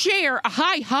on a chair, a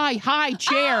high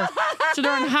chair. So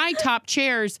they're on high top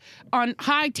chairs, on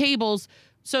high tables.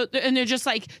 So, and they're just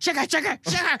like, sugar.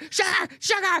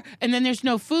 And then there's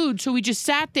no food. So we just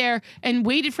sat there and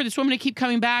waited for this woman to keep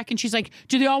coming back. And she's like,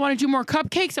 do they all want to do more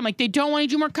cupcakes? I'm like, they don't want to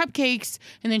do more cupcakes.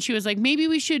 And then she was like, maybe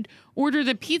we should order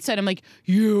the pizza. And I'm like,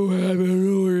 you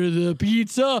haven't ordered the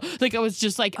pizza. Like, I was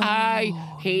just like, I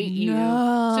hate you.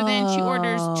 So then she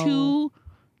orders 2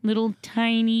 little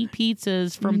tiny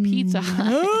pizzas from Pizza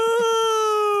Hut.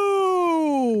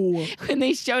 When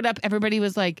they showed up, everybody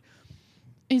was like,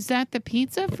 is that the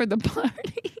pizza for the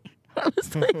party? I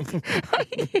was like, I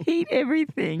hate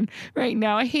everything right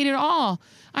now. I hate it all.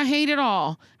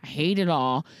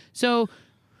 So,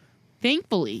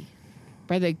 thankfully,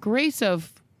 by the grace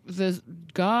of the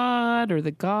God or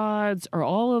the gods or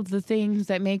all of the things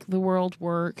that make the world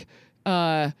work,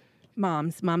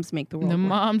 moms make the world work.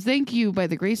 Moms, thank you. By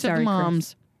the grace of the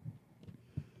moms,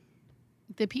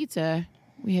 the pizza.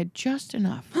 We had just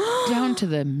enough, down to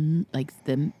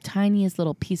the tiniest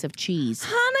little piece of cheese.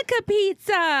 Hanukkah Rebecca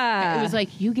pizza. It was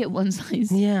like, you get one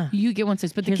slice. Yeah. You get one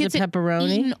slice. But the Here's kids a had pepperoni.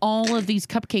 eaten all of these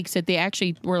cupcakes that they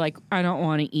actually were like, I don't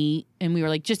want to eat. And we were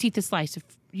like, just eat the slice if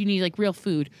you need like real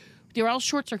food. They were all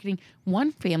short circuiting.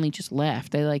 One family just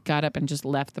left. They like got up and just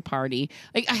left the party.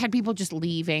 Like I had people just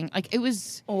leaving. Like it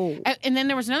was. Oh. And then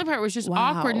there was another part where it was just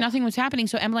Wow. awkward. Nothing was happening.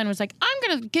 So Emmeline was like, I'm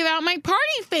going to give out my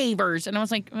party favors. And I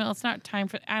was like, well, it's not time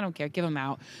for, I don't care. Give them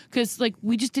out. Because like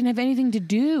we just didn't have anything to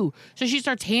do. So she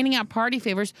starts handing out party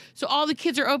favors. So all the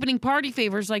kids are opening party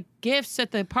favors like gifts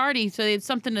at the party. So they had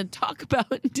something to talk about.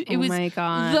 It was my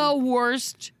God. the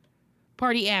worst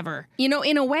party ever. You know,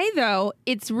 in a way, though,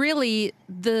 it's really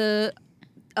the,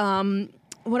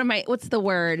 what's the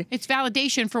word? It's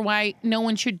validation for why no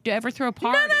one should ever throw a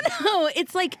party. No,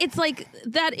 it's like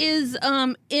that is,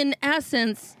 in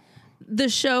essence, the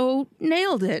show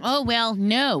nailed it. Oh, well,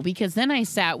 no, because then I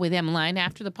sat with Emmeline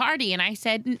after the party and I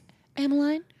said,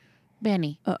 Emmeline,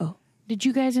 Benny, Uh-oh. did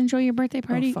you guys enjoy your birthday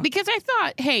party? fuck. Because I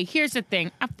thought, hey, here's the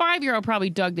thing. A 5-year-old probably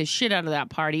dug the shit out of that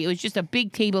party. It was just a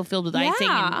big table filled with icing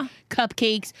Yeah. and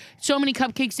cupcakes. So many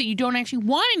cupcakes that you don't actually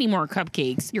want any more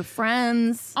cupcakes. Your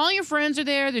friends. All your friends are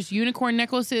there. There's unicorn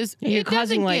necklaces. You're It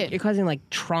doesn't causing get-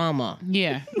 trauma.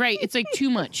 Yeah, right. It's like too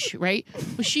much, right?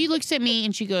 Well, she looks at me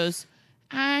and she goes,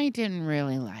 I didn't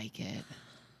really like it.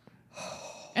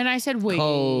 And I said, wait,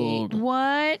 Cold.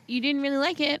 what? You didn't really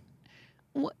like it?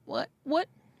 What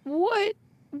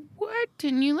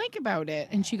didn't you like about it?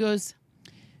 And she goes,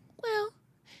 well,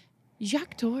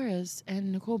 Jacques Torres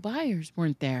and Nicole Byers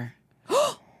weren't there.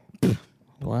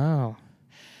 Wow.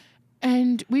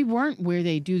 And we weren't where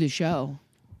they do the show.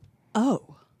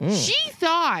 Oh. She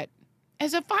thought,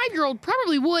 as a 5-year-old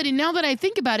probably would, and now that I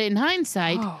think about it in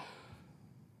hindsight,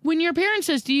 when your parent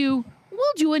says to you,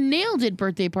 we'll do a nailed it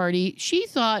birthday party, she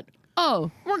thought,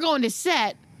 oh, we're going to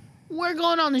set, we're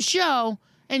going on the show,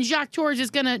 and Jacques Torres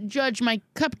is going to judge my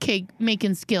cupcake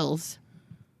making skills.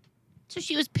 So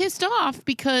she was pissed off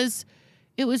because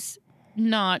it was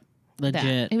not Legit.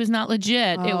 that. It was not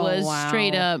legit. It Oh, was wow.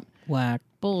 straight up Whack.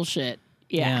 bullshit.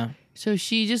 Yeah. So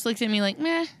she just looks at me like,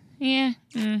 meh, yeah.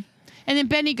 And then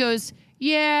Benny goes,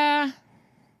 yeah.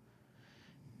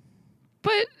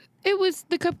 But it was,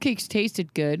 the cupcakes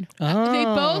tasted good. They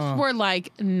both were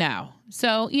like, no.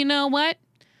 So, you know what?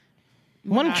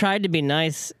 One tried to be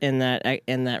nice in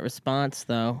that response,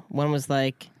 though. One was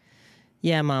like,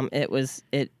 "Yeah, Mom, it was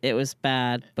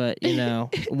bad, but you know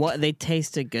what? They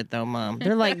tasted good, though, Mom."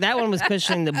 They're like, that one was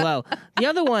cushioning the blow. The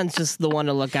other one's just the one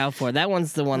to look out for. That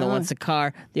one's the one that wants a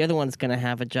car. The other one's gonna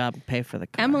have a job and pay for the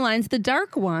car. Emmeline's the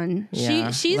dark one.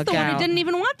 Yeah, She's look the one who out. didn't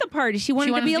even want the party. She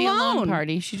wanted, to be a lone alone.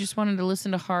 party. She just wanted to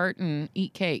listen to Heart and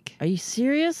eat cake. Are you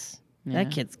serious?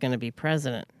 That kid's gonna be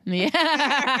president.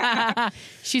 Yeah.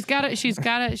 She knows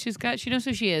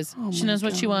who she is. She knows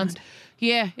what she wants.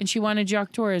 Yeah, and she wanted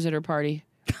Jacques Torres at her party.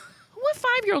 What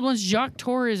 5-year-old wants Jacques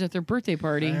Torres at their birthday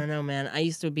party? I don't know, man. I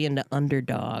used to be into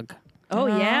Underdog. Oh,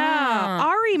 yeah.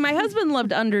 Ari, my husband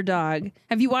loved Underdog.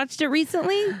 Have you watched it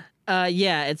recently?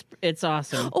 Yeah, it's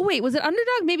awesome. Oh, wait. Was it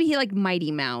Underdog? Maybe he liked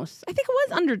Mighty Mouse. I think it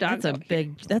was Underdog.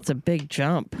 That's a big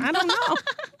jump. I don't know.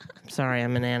 Sorry,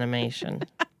 I'm in animation.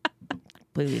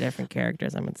 Completely different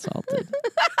characters. I'm insulted.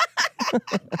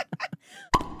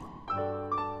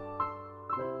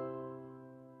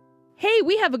 Hey,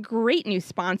 we have a great new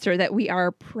sponsor that we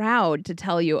are proud to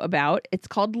tell you about. It's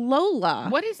called Lola.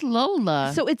 What is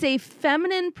Lola? So it's a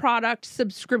feminine product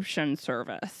subscription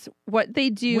service. What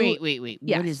they do. Wait.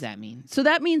 Yes. What does that mean? So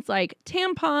that means like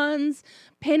tampons,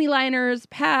 panty liners,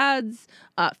 pads,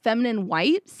 feminine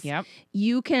wipes. Yep.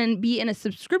 You can be in a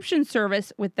subscription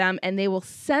service with them and they will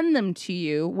send them to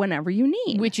you whenever you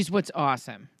need. Which is what's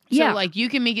awesome. So, Yeah. like, you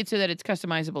can make it so that it's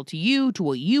customizable to you, to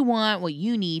what you want, what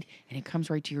you need, and it comes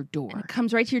right to your door. It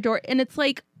comes right to your door. And it's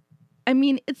like,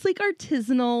 it's like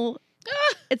artisanal.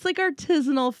 It's like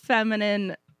artisanal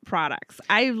feminine products.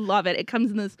 I love it. It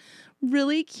comes in this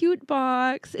really cute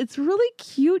box. It's really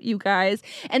cute, you guys.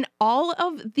 And all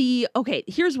of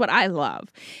here's what I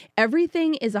love.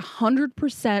 Everything is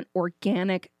 100%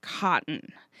 organic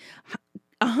cotton.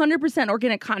 100%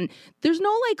 organic cotton. There's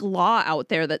no like law out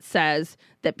there that says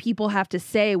that people have to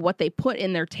say what they put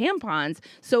in their tampons.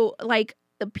 So like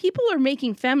people are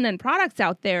making feminine products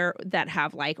out there that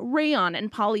have like rayon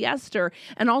and polyester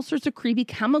and all sorts of creepy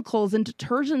chemicals and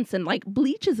detergents and like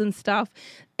bleaches and stuff.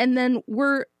 And then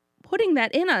we're putting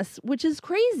that in us, which is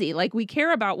crazy. Like we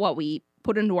care about what we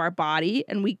put into our body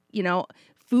and we,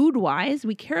 food wise,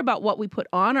 we care about what we put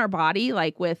on our body,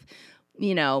 like with,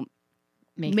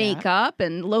 makeup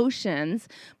and lotions,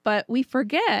 but we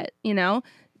forget,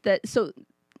 that so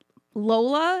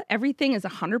Lola, everything is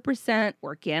 100%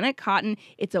 organic cotton.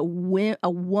 It's a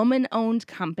woman-owned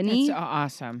company. That's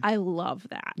awesome. I love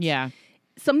that. Yeah.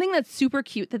 Something that's super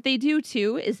cute that they do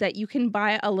too is that you can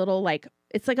buy a little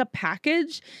it's like a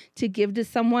package to give to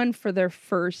someone for their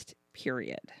first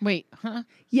period. Wait, huh?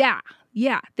 Yeah.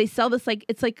 They sell this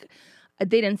it's like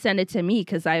they didn't send it to me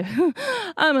because I'm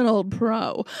an old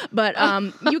pro. But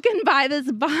you can buy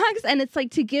this box and it's like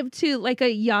to give to like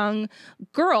a young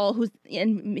girl who's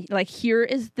in like, here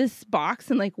is this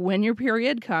box. And like when your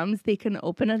period comes, they can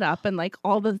open it up and like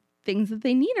all the things that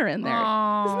they need are in there.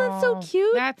 Isn't that so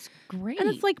cute? That's great. And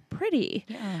it's like pretty.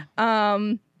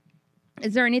 Yeah.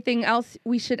 Is there anything else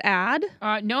we should add?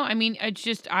 No, I mean, it's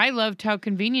just, I loved how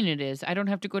convenient it is. I don't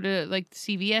have to go to like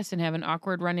CVS and have an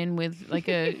awkward run-in with like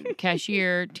a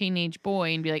cashier teenage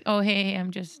boy and be like, oh, hey,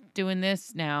 I'm just doing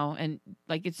this now. And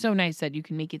like, it's so nice that you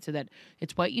can make it so that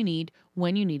it's what you need,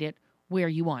 when you need it, where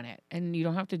you want it. And you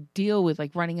don't have to deal with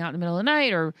like running out in the middle of the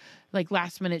night or like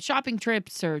last minute shopping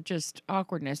trips or just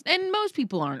awkwardness. And most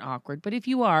people aren't awkward, but if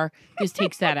you are, this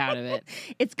takes that out of it.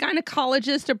 It's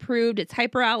gynecologist approved. It's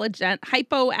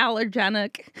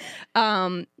hypoallergenic.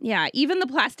 Yeah, even the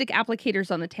plastic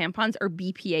applicators on the tampons are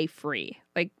BPA free.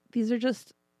 Like these are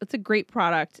just, it's a great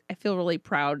product. I feel really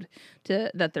proud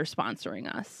that they're sponsoring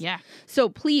us. Yeah. So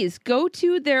please go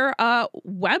to their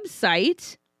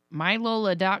website,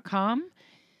 mylola.com,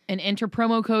 and enter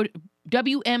promo code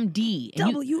WMD.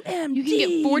 And WMD. You can get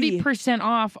 40%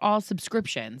 off all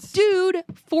subscriptions. Dude,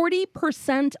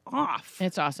 40% off.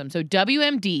 That's awesome. So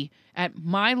WMD at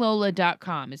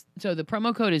mylola.com. So the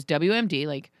promo code is WMD,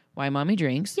 like Why Mommy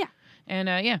Drinks. Yeah. And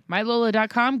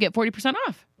mylola.com, get 40%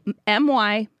 off.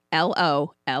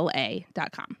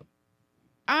 MYLOLA.com.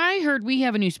 I heard we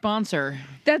have a new sponsor.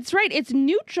 That's right. It's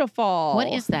Nutrafol. What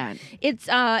is that? It's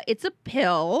a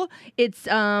pill. It's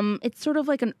sort of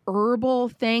like an herbal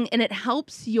thing, and it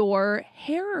helps your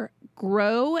hair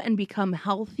grow and become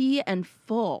healthy and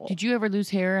full. Did you ever lose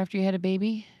hair after you had a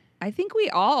baby? I think we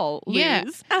all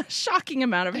lose a shocking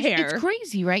amount of hair. It's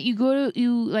crazy, right?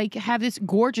 You like have this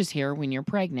gorgeous hair when you're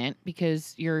pregnant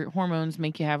because your hormones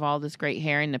make you have all this great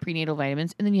hair and the prenatal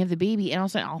vitamins, and then you have the baby and all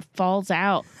of a sudden it all falls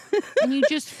out. And you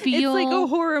just feel it's like a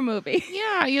horror movie.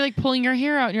 Yeah, you're like pulling your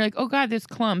hair out and you're like, oh God, there's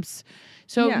clumps.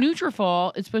 So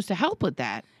Nutrafol is supposed to help with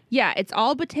that. Yeah, it's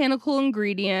all botanical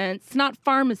ingredients. It's not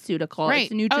pharmaceutical.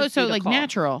 Right. It's nutraceutical. Oh, so like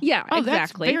natural. Yeah, oh,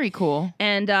 exactly. That's very cool.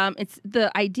 And it's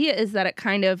the idea is that it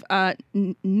kind of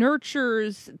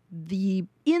nurtures the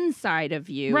inside of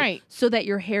you, right? So that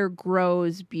your hair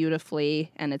grows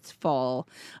beautifully and it's full.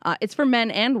 It's for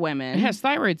men and women. It has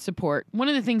thyroid support. One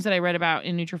of the things that I read about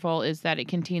in Nutrafol is that it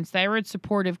contains thyroid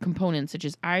supportive components such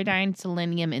as iodine,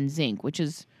 selenium, and zinc, which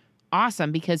is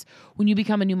awesome because when you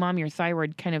become a new mom, your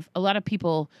thyroid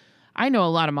I know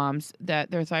a lot of moms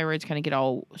that their thyroids kind of get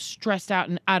all stressed out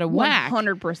and out of whack.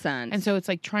 100%. And so it's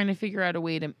like trying to figure out a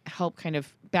way to help kind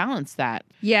of balance that.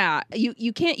 Yeah.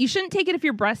 You shouldn't take it if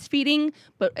you're breastfeeding,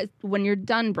 but when you're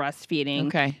done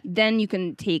breastfeeding, then you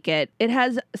can take it. It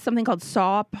has something called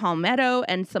saw palmetto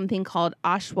and something called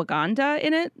ashwagandha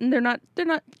in it. And they're not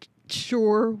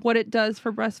sure what it does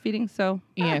for breastfeeding, so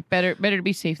better to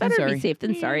be safe than sorry. Better be safe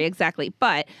than sorry, exactly.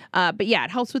 But yeah,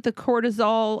 it helps with the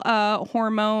cortisol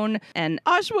hormone, and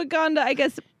ashwagandha, I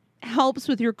guess, helps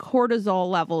with your cortisol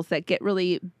levels that get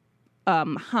really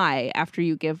high after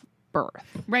you give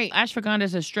birth. Right. Ashwagandha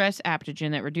is a stress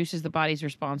adaptogen that reduces the body's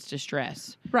response to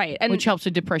stress. Right. And which helps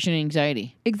with depression and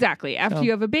anxiety. Exactly. After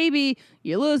you have a baby,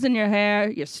 you're losing your hair,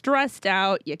 you're stressed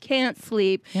out, you can't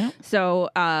sleep. Yeah. So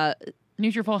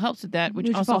Nutrafol helps with that, which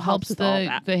Nutrafol also helps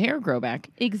the hair grow back.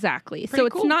 Exactly. Pretty so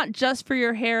it's cool. not just for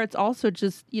your hair. It's also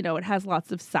just, it has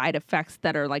lots of side effects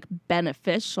that are like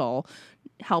beneficial,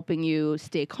 helping you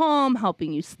stay calm,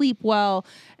 helping you sleep well,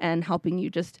 and helping you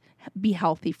just be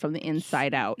healthy from the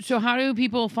inside out. So how do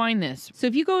people find this? So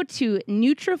if you go to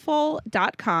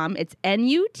Nutrafol.com, it's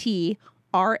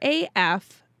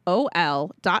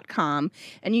Nutrafol.com,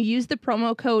 and you use the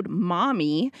promo code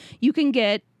MOMMY, you can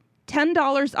get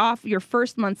 $10 off your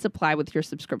first month's supply with your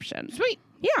subscription. Sweet.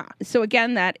 Yeah. So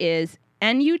again, that is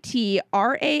Nutrafol.com,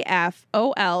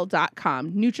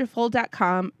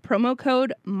 Nutrafol.com, promo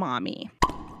code MOMMY.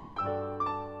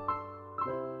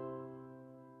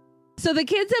 So the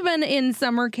kids have been in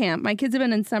summer camp. My kids have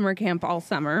been in summer camp all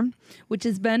summer, which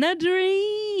has been a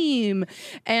dream.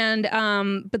 And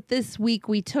but this week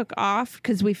we took off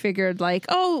because we figured they're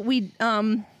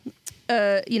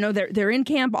in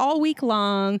camp all week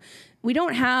long. We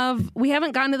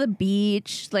haven't gone to the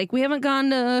beach. Like we haven't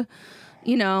gone to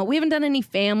we haven't done any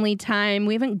family time.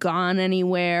 We haven't gone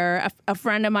anywhere. A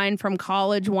friend of mine from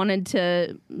college wanted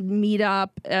to meet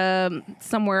up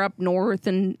somewhere up north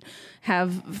and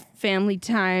have family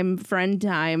time, friend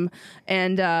time,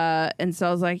 and so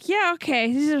I was like, yeah,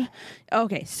 okay,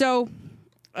 okay. So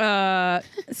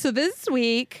this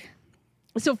week.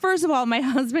 So first of all, my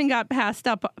husband got passed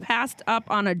up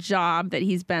on a job that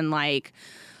he's been like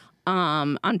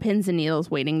on pins and needles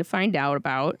waiting to find out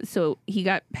about. So he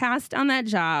got passed on that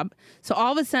job. So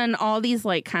all of a sudden, all these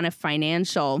like kind of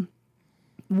financial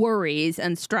worries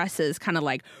and stresses kind of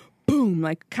like boom,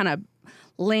 like kind of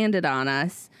landed on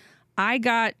us. I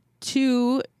got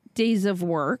 2 days of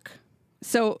work.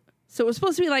 So it was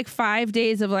supposed to be like 5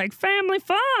 days of like family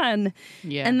fun.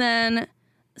 Yeah. And then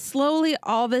slowly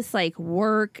all this like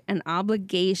work and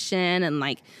obligation and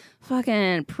like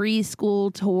fucking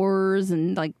preschool tours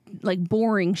and like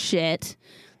boring shit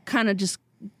kind of just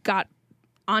got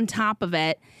on top of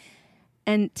it.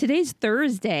 And today's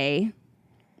Thursday.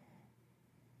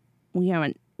 We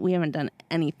haven't done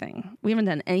anything. We haven't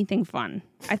done anything fun.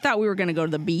 I thought we were going to go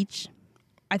to the beach.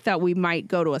 I thought we might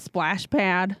go to a splash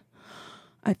pad.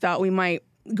 I thought we might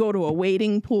go to a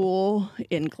wading pool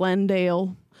in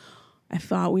Glendale. I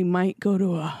thought we might go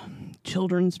to a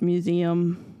children's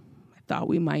museum. I thought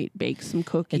we might bake some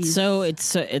cookies.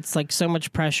 It's like so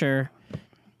much pressure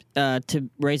to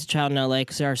raise a child in LA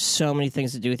because there are so many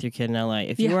things to do with your kid in LA.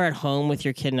 If you are at home with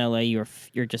your kid in LA,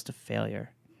 you're just a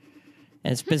failure.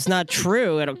 And it's not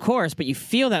true, of course, but you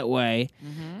feel that way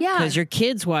because your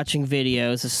kid's watching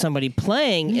videos of somebody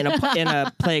playing in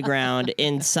a playground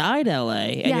inside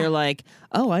LA, and you're like,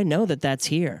 oh, I know that's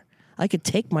here. I could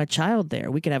take my child there.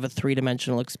 We could have a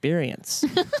 3-dimensional experience.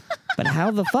 But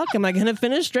how the fuck am I going to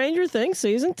finish Stranger Things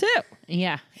season 2?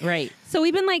 Yeah, right. So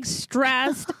we've been like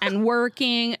stressed and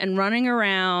working and running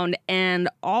around, and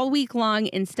all week long,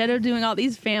 instead of doing all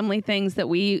these family things that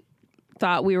we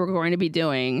thought we were going to be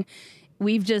doing,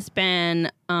 we've just been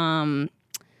having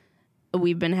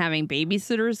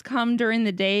babysitters come during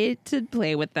the day to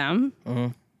play with them.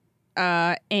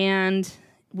 And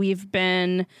we've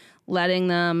been letting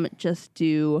them just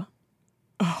do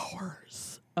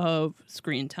hours of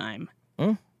screen time.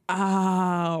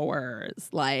 Hours.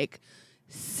 Like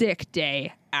sick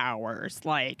day hours.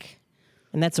 Like.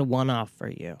 And that's a one-off for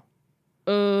you.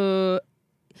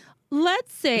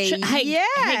 Let's say Hey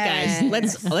guys,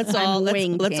 let's all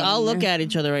look at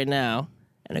each other right now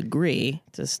and agree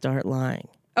to start lying.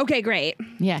 Okay, great.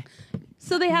 Yeah.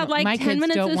 So they have like My 10 kids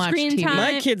minutes don't of watch screen TV. time.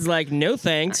 My kid's like, no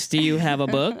thanks. Do you have a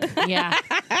book? Yeah.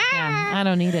 I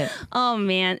don't need it. Oh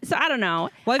man. So I don't know.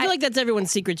 Well, I feel like that's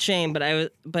everyone's secret shame, but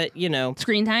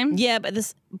Screen time? yeah, but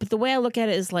the way I look at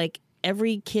it is like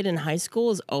every kid in high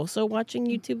school is also watching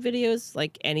YouTube videos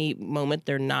like any moment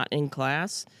they're not in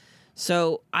class.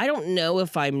 So I don't know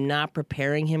if I'm not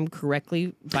preparing him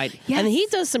correctly. And he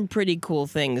does some pretty cool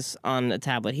things on a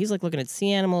tablet. He's like looking at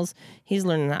sea animals. He's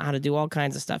learning how to do all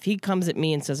kinds of stuff. He comes at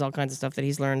me and says all kinds of stuff that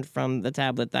he's learned from the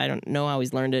tablet that I don't know how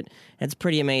he's learned it. It's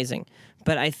pretty amazing.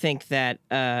 But I think that,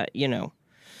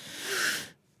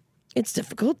 it's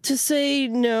difficult to say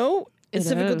no. It's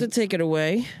difficult to take it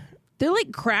away. They're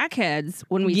like crackheads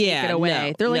when we take it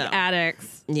away. They're like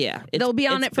addicts. Yeah. They'll be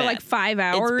on it for like 5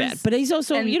 hours. It's bad. But he's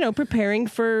also, preparing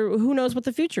for who knows what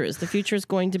the future is. The future is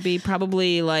going to be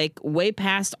probably like way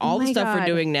past all the stuff we're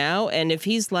doing now. And if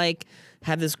he's like,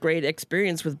 have this great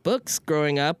experience with books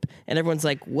growing up, and everyone's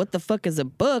like, what the fuck is a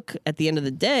book at the end of the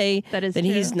day? Then true.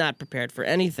 He's not prepared for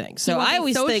anything. So I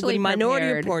always think when Minority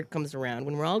Report comes around,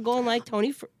 when we're all going like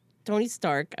Tony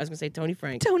Stark. I was going to say Tony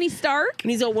Frank. Tony Stark?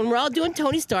 And when we're all doing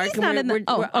Tony Stark and we're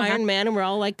Iron Man and we're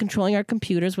all like controlling our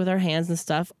computers with our hands and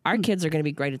stuff, our kids are going to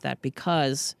be great at that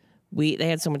because they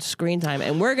had so much screen time,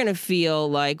 and we're going to feel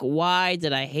like, why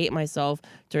did I hate myself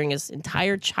during his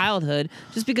entire childhood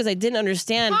just because I didn't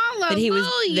understand that he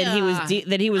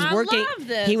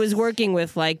was working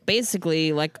with like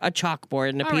basically like a chalkboard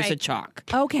and a piece of chalk.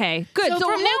 Okay, good. So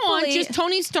from now on, just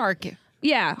Tony Stark.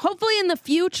 Yeah, hopefully in the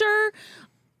future.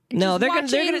 No, they're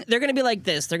gonna be like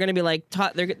this. They're gonna be like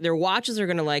their watches are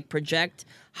gonna like project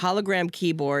hologram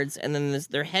keyboards, and then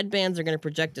their headbands are gonna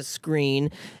project a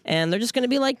screen, and they're just gonna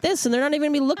be like this, and they're not even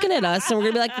gonna be looking at us, and we're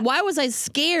gonna be like, why was I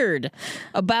scared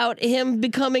about him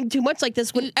becoming too much like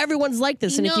this when everyone's like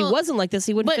this, and if he wasn't like this,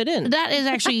 he wouldn't fit in. That is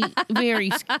actually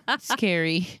very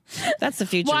scary. That's the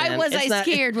future. Why was I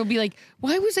scared? We'll be like,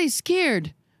 why was I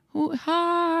scared? Oh,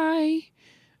 hi.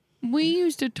 We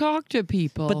used to talk to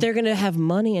people. But they're going to have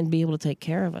money and be able to take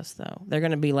care of us, though. They're going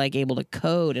to be like able to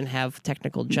code and have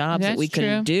technical jobs that we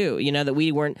couldn't do, that we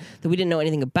didn't know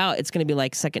anything about. It's going to be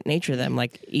like second nature to them,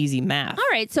 like easy math. All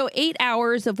right, so 8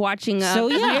 hours of watching a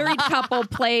married couple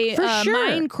play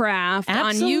Minecraft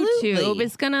on YouTube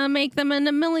is going to make them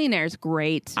into millionaires.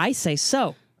 Great. I say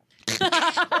so.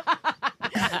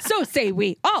 So say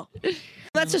we. Oh.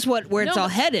 That's just where it's all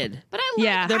headed. But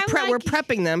I like, we're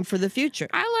prepping them for the future.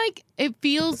 It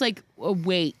feels like a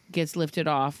weight gets lifted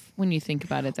off when you think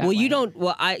about it that way. Well, you don't.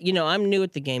 Well, I'm new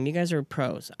at the game. You guys are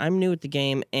pros. I'm new at the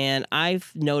game, and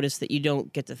I've noticed that you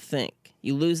don't get to think.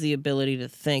 You lose the ability to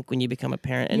think when you become a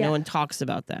parent, and no one talks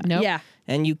about that. Nope. Yeah.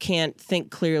 And you can't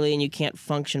think clearly, and you can't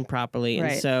function properly,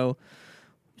 Right. and so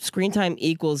screen time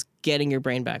equals getting your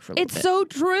brain back for a little bit. It's so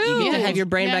true. You get to have your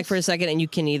brain back for a second, and you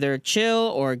can either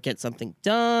chill or get something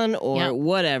done or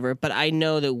whatever. But I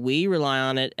know that we rely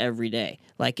on it every day.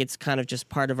 Like, it's kind of just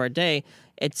part of our day.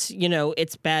 It's,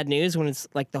 it's bad news when it's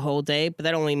like the whole day, but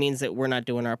that only means that we're not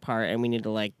doing our part and we need to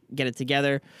like get it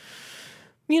together.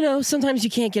 Sometimes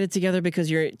you can't get it together because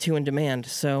you're too in demand.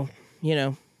 So,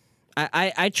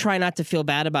 I try not to feel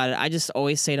bad about it. I just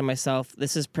always say to myself,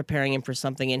 this is preparing him for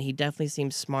something, and he definitely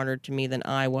seems smarter to me than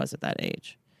I was at that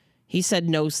age. He said,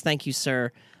 no, thank you,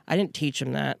 sir. I didn't teach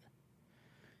him that.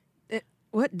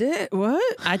 What?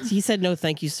 He said, no,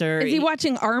 thank you, sir. Is he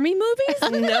watching army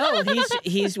movies? No,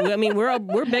 he's. I mean,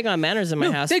 we're big on manners in my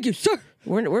house. Thank you, sir.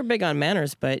 We're big on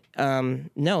manners, but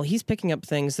no, he's picking up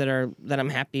things that I'm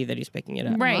happy that he's picking it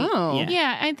up. Right. Wow.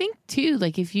 Yeah, I think too.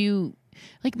 Like if you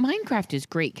Minecraft is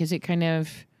great because it kind of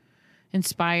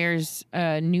inspires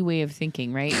a new way of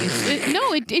thinking. Right?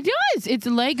 It does. It's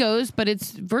Legos, but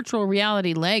it's virtual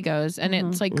reality Legos, and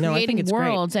it's like creating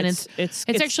worlds, and it's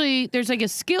actually there's like a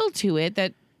skill to it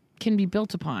that can be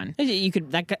built upon. You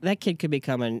could that kid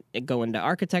could go into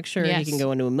architecture. Yes. He can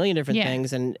go into a million different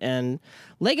things. And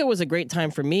Lego was a great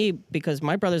time for me because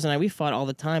my brothers and I, we fought all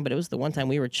the time, but it was the one time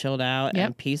we were chilled out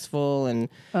and peaceful and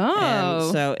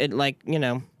so it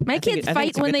my kids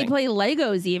fight when they play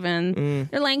Legos. Even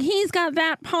they're like, he's got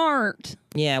that part.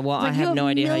 Yeah, well, Like, I have no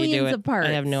idea how you do it. of parts.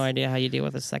 I have no idea how you deal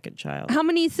with a second child. How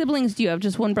many siblings do you have?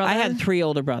 Just one brother? I had 3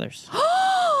 older brothers.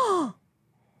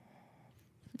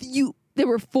 There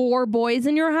were 4 boys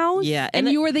in your house? Yeah. And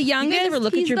you were the youngest? You guys ever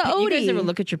look He's at the you guys Odie. ever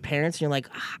look at your parents and you're like,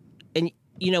 and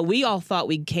we all thought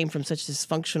we came from such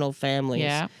dysfunctional families.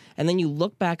 Yeah. And then you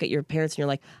look back at your parents and you're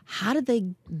like, how did they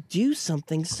do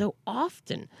something so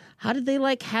often? How did they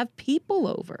have people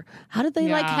over? How did they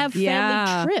have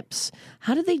family trips?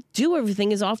 How did they do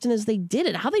everything as often as they did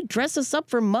it? How they dress us up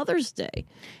for Mother's Day?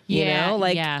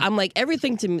 I'm like,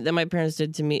 everything to me that my parents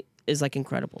did to me is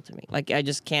incredible to me. I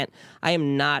just can't. I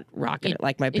am not rocking it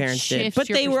like my parents did. But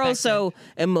they were also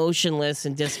emotionless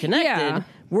and disconnected. Yeah.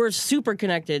 We're super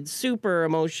connected, super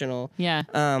emotional. Yeah.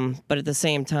 But at the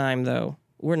same time, though,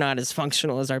 we're not as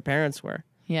functional as our parents were.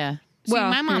 Yeah. See, Well,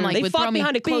 my mom they would fought throw me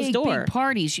behind a closed door. big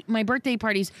parties. My birthday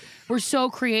parties were so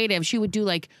creative. She would do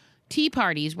tea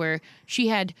parties where she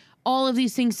had all of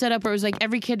these things set up where it was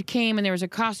every kid came and there was a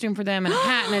costume for them and a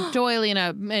hat and a doily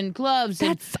and gloves.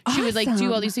 That's and she would do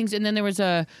all awesome. these things. And then there was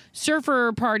a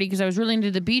surfer party because I was really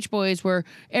into the Beach Boys where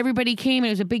everybody came and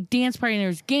it was a big dance party and there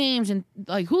was games and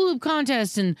hula hoop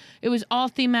contests and it was all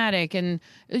thematic. And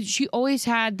she always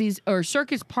had these, or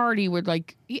circus party where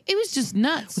it was just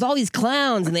nuts. With all these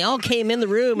clowns, and they all came in the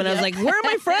room, and I was like, where are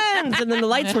my friends? And then the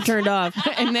lights were turned off.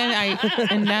 and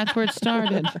that's where it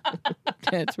started.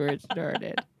 That's where it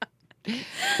started.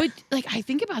 But I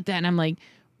think about that and I'm like,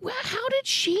 well, how did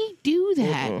she do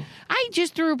that? I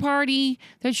just threw a party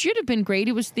that should have been great.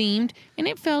 It was themed and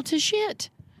it fell to shit.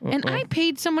 And I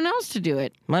paid someone else to do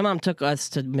it. My mom took us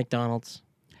to McDonald's.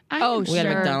 We had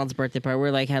a McDonald's birthday party.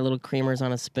 We had little creamers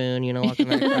on a spoon, walking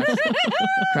right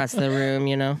across the room,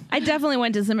 I definitely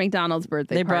went to some McDonald's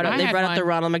birthday They brought party. up the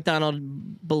Ronald McDonald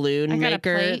balloon got a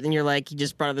maker, plate. and you're like, he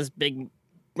just brought up this big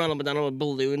Ronald McDonald with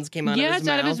balloons came out of his It's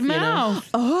mouth. out of his mouth.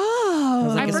 It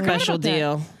was I a forgot special about that.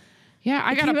 deal. Yeah,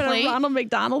 I got a plate. Ronald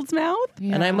McDonald's mouth?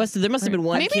 Yeah. And there must have been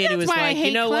one Maybe kid who that's was why I like, hate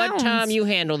you know what, clowns. Tom, you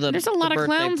handle the There's a lot the of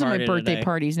clowns at my party birthday today.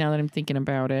 parties now that I'm thinking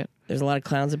about it. There's a lot of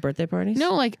clowns at birthday parties?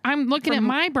 No, I'm looking at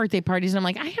my birthday parties and I'm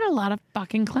like, I had a lot of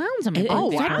fucking clowns at my In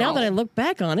birthday fact, party. now that I look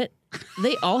back on it,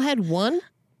 they all had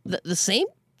the same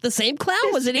clown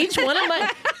was at each one of my.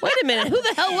 Wait a minute, who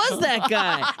the hell was that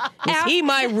guy? Is he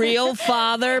my real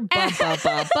father?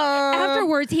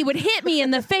 Afterwards, he would hit me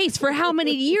in the face for how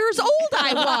many years old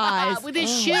I was. with his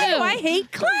shoe. Why do I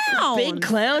hate clowns? Big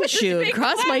clown shoe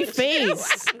across my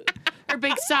face. Or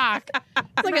big sock.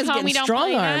 Like I was getting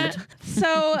strong armed.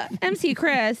 So, MC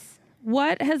Chris,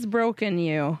 what has broken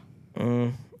you?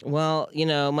 Well,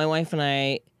 my wife and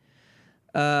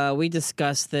I, we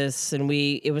discussed this, and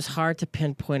it was hard to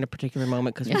pinpoint a particular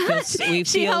moment because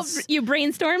She helped you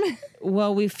brainstorm?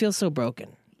 Well, we feel so broken.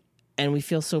 And we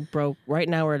feel so broke. Right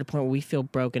now, we're at a point where we feel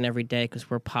broken every day because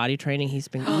we're potty training. He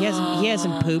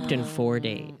hasn't pooped in 4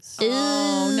 days.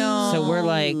 Oh no! So we're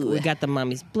like, we got the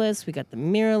Mommy's Bliss, we got the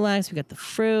Miralax, we got the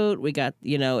fruit, we got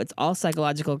it's all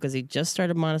psychological because he just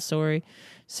started Montessori.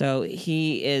 So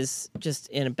he is just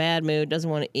in a bad mood, doesn't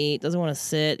want to eat, doesn't want to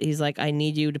sit. He's like, I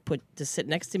need you to sit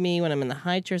next to me when I'm in the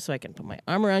high chair so I can put my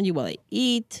arm around you while I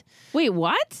eat. Wait,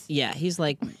 what? Yeah, he's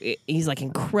like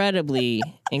incredibly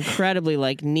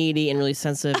like needy and really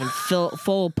sensitive and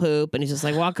full poop, and he's just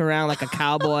like walking around like a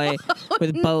cowboy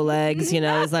with bow legs, He's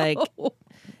like,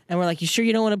 and we're like, you sure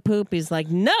you don't want to poop? He's like,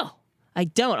 no, I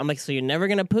don't. I'm like, so you're never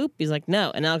gonna poop? He's like,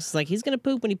 no. And Alex is like, he's gonna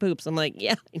poop when he poops. I'm like,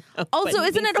 yeah. I know, also,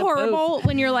 isn't it horrible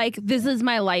when you're like, this is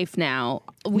my life now?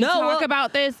 We talk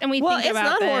about this and we think about this.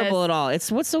 Well, it's not horrible at all.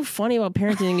 It's what's so funny about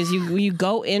parenting is you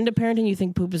go into parenting, you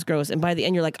think poop is gross, and by the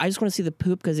end you're like, I just want to see the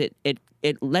poop because it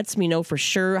lets me know for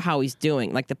sure how he's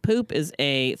doing. Like the poop is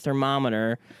a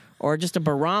thermometer or just a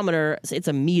barometer. It's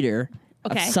a meter.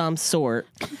 Of some sort.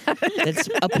 It's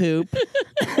a poop.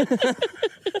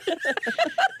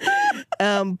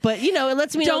 But it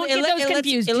lets me know. Don't get those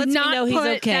confused. It lets me know he's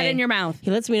put okay. that in your mouth. He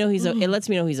lets me know he's. It lets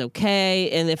me know he's okay.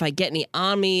 And if I get any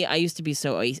on me, I used to be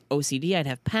so OCD. I'd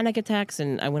have panic attacks,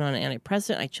 and I went on an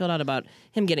antidepressant. I chilled out about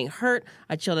him getting hurt.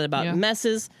 I chilled out about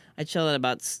messes. I chilled out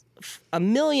about a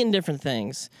million different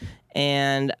things.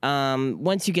 And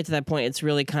once you get to that point, it's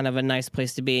really kind of a nice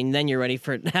place to be, and then you're ready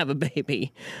to have a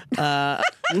baby. Then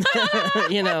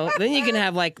you can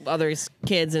have like other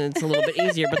kids, and it's a little bit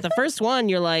easier. But the first one,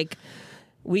 you're like,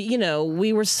 we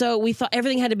thought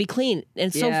everything had to be clean, and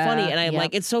it's so funny. And I'm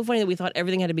like, it's so funny that we thought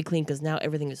everything had to be clean because now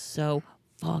everything is so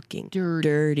fucking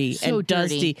dirty so and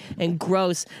dusty and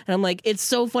gross. And I'm like, it's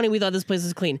so funny we thought this place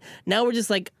was clean. Now we're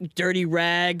just like dirty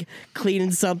rag,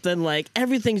 cleaning something. Like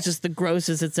everything's just the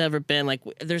grossest it's ever been. Like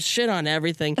there's shit on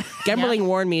everything. Gemberling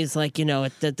warned me, he's like,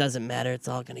 it doesn't matter. It's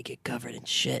all going to get covered in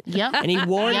shit. Yep. And he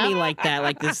warned me like that,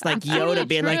 like this, like Yoda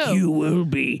being like, you will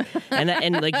be.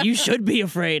 And like, you should be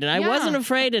afraid. And I wasn't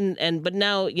afraid. But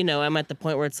now, I'm at the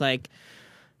point where it's like,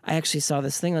 I actually saw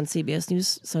this thing on CBS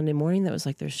News Sunday morning that was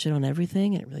like, there's shit on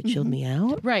everything, and it really chilled me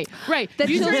out. Right. That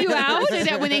chilled you out? Say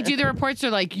that when they do the reports, they're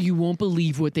like, you won't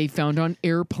believe what they found on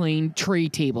airplane tray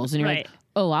tables. And you're like,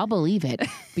 oh, I'll believe it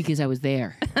because I was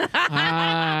there.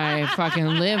 I fucking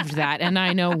lived that, and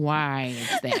I know why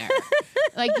it's there.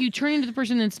 Like, you turn into the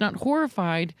person that's not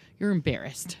horrified, you're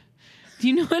embarrassed. Do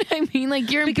you know what I mean? Like,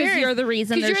 you're because embarrassed. you're the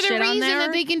reason there's shit on there? Because you're the reason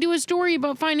that they can do a story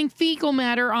about finding fecal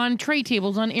matter on tray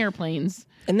tables on airplanes.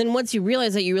 And then once you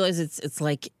realize that, it's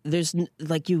like there's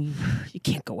like you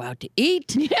can't go out to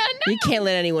eat. Yeah, no. You can't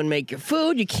let anyone make your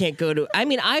food. You can't go to. I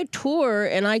mean, I tour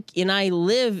and I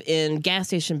live in gas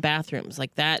station bathrooms.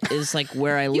 Like that is like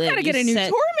where I live. You gotta get a new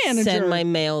tour manager. Send my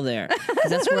mail there.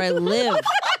 'Cause that's where I live.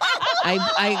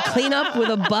 I clean up with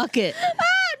a bucket.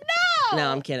 No,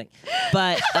 I'm kidding.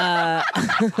 But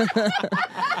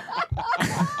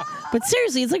but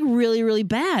seriously, it's like really, really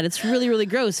bad. It's really, really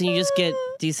gross, and you just get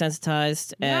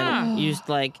desensitized, and you just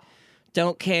like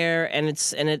don't care. And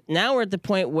now we're at the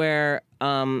point where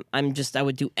I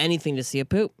would do anything to see a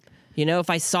poop. If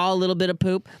I saw a little bit of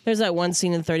poop, there's that one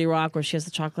scene in 30 Rock where she has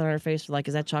the chocolate on her face. We're like,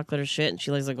 is that chocolate or shit? And she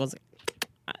goes like,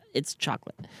 it's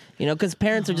chocolate, because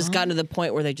parents have just gotten to the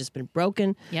point where they've just been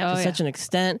broken to such an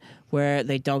extent where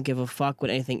they don't give a fuck what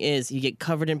anything is. You get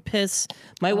covered in piss.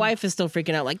 My wife is still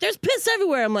freaking out, like, there's piss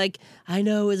everywhere. I'm like, I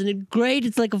know, isn't it great?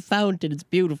 It's like a fountain. It's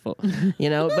beautiful,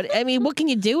 But I mean, what can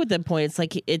you do at that point? It's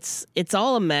like it's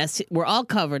all a mess. We're all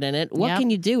covered in it. What can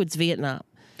you do? It's Vietnam,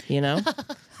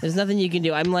 There's nothing you can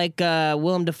do. I'm like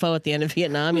Willem Dafoe at the end of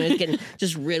Vietnam. He's getting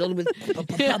just riddled with pop,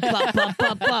 pop, pop,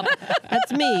 pop, pop.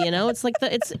 That's me, It's like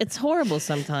it's horrible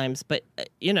sometimes, but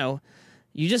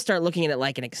you just start looking at it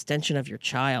like an extension of your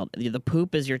child. The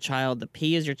poop is your child. The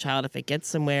pee is your child. If it gets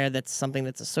somewhere that's something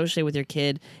that's associated with your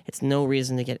kid, it's no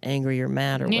reason to get angry or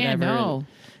mad or whatever. Yeah, no.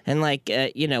 And like,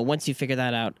 once you figure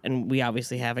that out, and we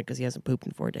obviously haven't because he hasn't pooped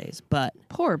in 4 days, but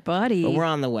poor buddy. But we're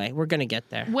on the way. We're gonna get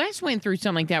there. Wes went through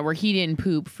something like that where he didn't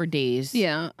poop for days.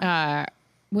 Yeah.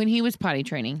 When he was potty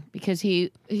training, because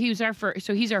he was our first,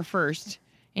 so he's our first,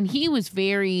 and he was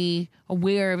very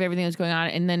aware of everything that was going on,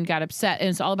 and then got upset. And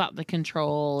it's all about the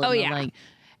control. And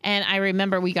and I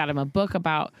remember we got him a book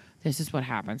about this is what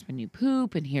happens when you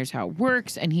poop, and here's how it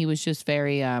works. And he was just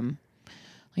very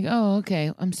like, oh,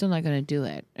 okay, I'm still not going to do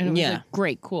it. And it was like,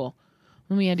 great, cool.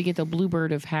 Then we had to get the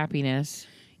bluebird of happiness.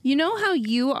 You know how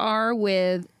you are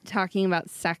with talking about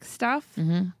sex stuff?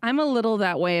 Mm-hmm. I'm a little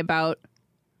that way about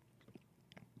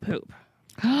poop.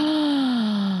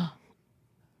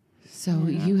 So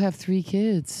you have 3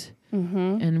 kids.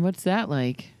 Mm-hmm. And what's that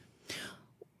like?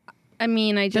 I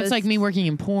mean, That's like me working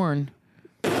in porn.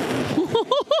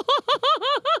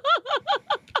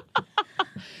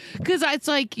 Because it's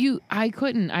like I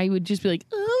couldn't. I would just be like,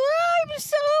 oh, I'm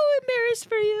so embarrassed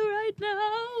for you right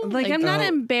now. Like I'm not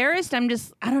embarrassed. I'm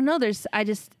just, I don't know.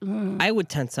 I would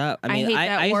tense up. I mean, hate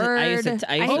that word.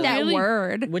 I hate that really?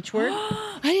 word. Which word?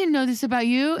 I didn't know this about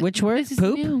you. Which word? This is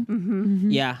Poop? new. Mm-hmm.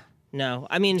 Yeah. No.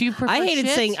 I mean, Do you prefer I shit?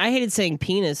 hated saying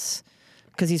penis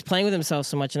because he's playing with himself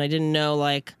so much, and I didn't know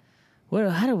like. What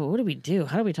do we do?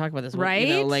 How do we talk about this? Right?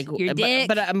 You know, like Your dick.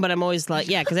 But I'm always like,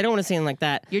 yeah, because I don't want to say anything like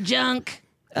that. Your junk.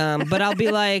 But I'll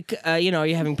be like, you know, are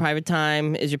you having private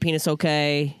time? Is your penis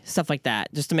okay? Stuff like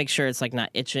that, just to make sure it's like not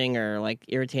itching or like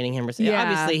irritating him or something. Yeah.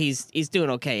 Obviously, he's doing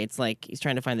okay. It's like he's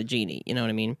trying to find the genie. You know what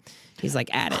I mean? He's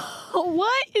like at it.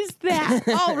 What is that?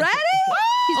 Already?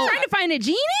 He's trying to find a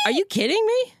genie? Are you kidding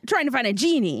me? Trying to find a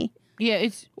genie. Yeah,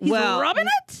 it's. He's Well- rubbing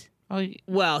it? Oh,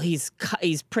 Well, he's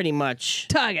pretty much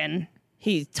Tugging.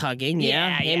 he's tugging.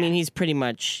 Yeah. Yeah, I mean, he's pretty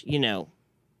much deal.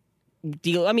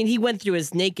 I mean, he went through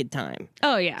his naked time.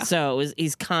 Oh, yeah. So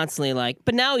he's constantly like,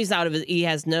 but now he's out of it. He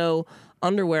has no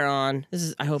underwear on. This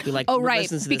is, I hope he like. Oh, right,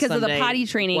 listens to because this of the someday potty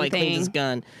training while he cleans thing. his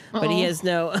gun, but he has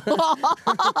no.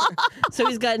 So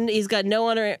he's got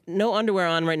no underwear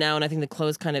on right now, and I think the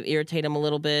clothes kind of irritate him a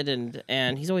little bit,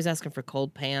 and he's always asking for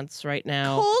cold pants right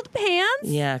now. Cold pants?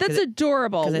 Yeah, 'cause That's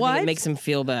adorable. Because I What? think it makes him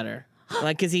feel better.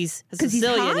 Like, because he's 'Cause he's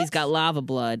Sicilian, hot? he's got lava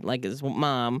blood, like his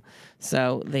mom.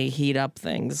 So they heat up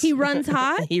things. He runs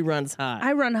hot? He runs hot.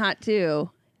 I run hot too.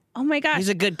 Oh my gosh. He's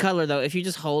a good color, though. If you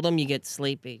just hold him, you get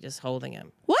sleepy just holding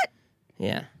him. What?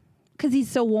 Yeah. Because he's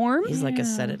so warm? He's like a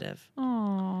sedative.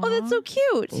 Oh, that's so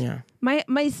cute. Yeah.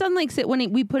 My son likes it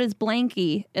when we put his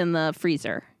blankie in the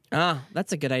freezer. Ah,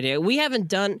 that's a good idea.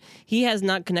 He has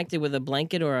not connected with a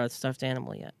blanket or a stuffed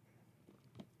animal yet.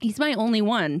 He's my only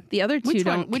one. The other two Which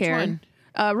don't one? Which care. one?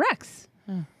 Rex.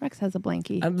 Rex has a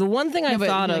blankie. The one thing I but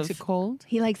thought he of. likes it cold.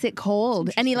 He likes it cold,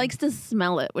 and he likes to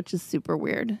smell it, which is super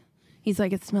weird. He's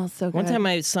like, it smells so good. One time,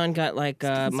 my son got like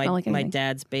doesn't my smell like my anything.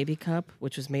 dad's baby cup,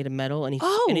 which was made of metal, and he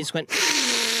just went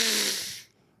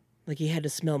like he had to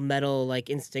smell metal like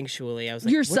instinctually. I was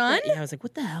like, Your "What the-" son? Yeah, I was like,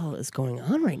 what the hell is going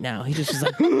on right now? He just was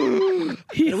like, and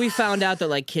we found out that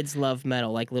like kids love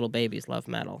metal, like little babies love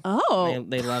metal. Oh.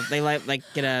 They like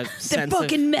get a sense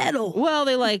of metal. Well,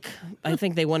 I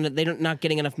think they're not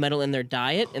getting enough metal in their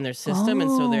diet, in their system, and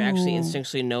so they're actually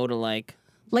instinctually know to like.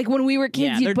 Like when we were kids,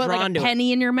 Yeah, they're you'd put like drawn a to it.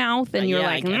 penny in your mouth, and you're yeah,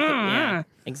 like, yeah,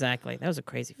 exactly. That was a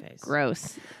crazy face.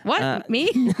 gross. What? Me?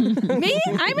 Me? I'm in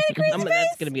a crazy face?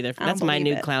 That's gonna be there. I don't That's my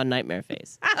believe new it. clown nightmare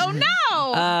face. Oh,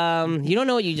 no. You don't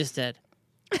know what you just did.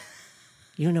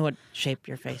 You don't know what shape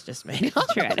your face just made.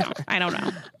 Sure, I don't know.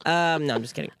 No, I'm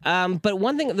just kidding. But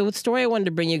one thing, the story I wanted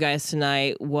to bring you guys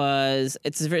tonight was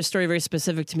it's a story very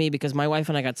specific to me because my wife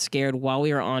and I got scared while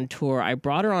we were on tour. I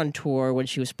brought her on tour when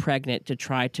she was pregnant to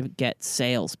try to get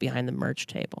sales behind the merch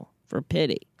table for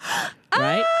pity,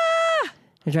 right?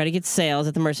 I tried to get sales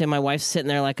at the merch table. My wife's sitting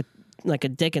there like a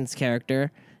Dickens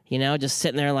character. You know, just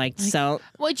sitting there like sell.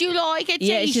 Would you like a t-shirt?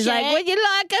 Yeah, she's like, would you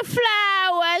like a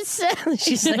flowers?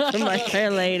 She's like, from my Fair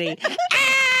Lady.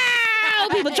 Ow!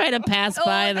 People try to pass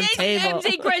by the table.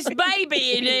 Empty Chris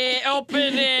baby in it, up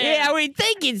in it. Yeah, we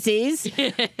think it sees.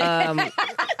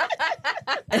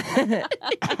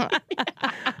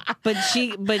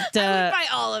 Buy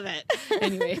all of it.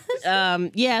 Anyway.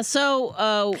 Yeah.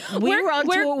 So we were on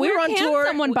tour. We where were on can tour.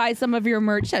 someone buy some of your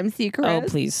merch, MC Chris? Oh,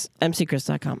 please,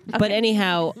 mcchris.com. But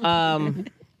anyhow,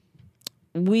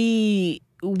 we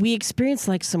experienced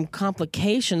like some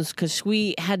complications because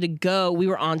we had to go. We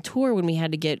were on tour when we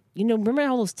had to get. Remember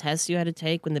all those tests you had to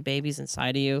take when the baby's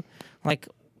inside of you, like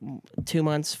 2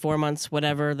 months, 4 months,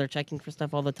 whatever. They're checking for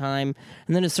stuff all the time,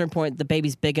 and then at a certain point, the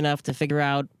baby's big enough to figure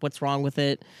out what's wrong with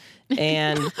it.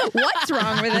 And What's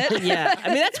wrong with it? yeah, I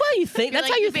mean that's why you think. That's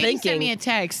how you're the baby thinking. Sent me a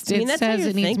text. I mean, It that's how says you're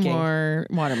it needs thinking. more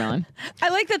watermelon. I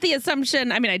like that the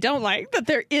assumption. I mean, I don't like that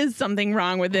there is something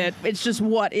wrong with it. It's just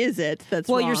what is it that's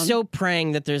Well, wrong? you're so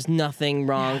praying that there's nothing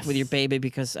wrong with your baby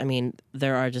because I mean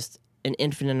there are just an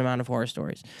infinite amount of horror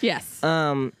stories. Yes.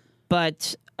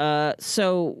 But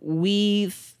so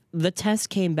the test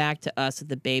came back to us that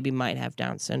the baby might have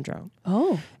Down syndrome,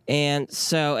 oh. and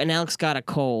Alex got a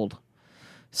cold.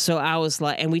 So I was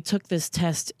like, and we took this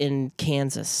test in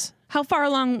Kansas. How far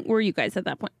along were you guys at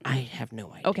that point? I have no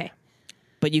idea. Okay.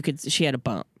 But she had a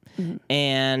bump,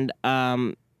 and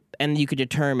you could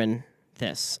determine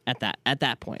this at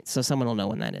that point. So someone will know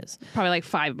when that is. Probably like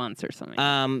 5 months or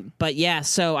something. But yeah,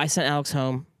 so I sent Alex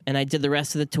home, and I did the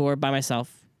rest of the tour by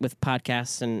myself with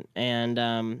podcasts and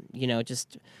you know,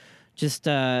 just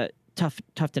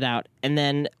toughed it out. And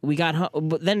then we got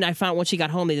home. Then I found once she got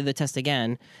home, they did the test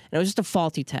again, and it was just a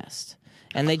faulty test,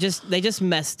 and they just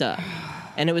messed up,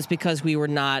 and it was because we were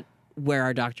not where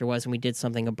our doctor was, and we did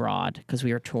something abroad because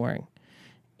we were touring,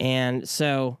 and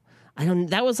so.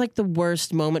 That was like the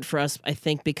worst moment for us, I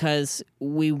think, because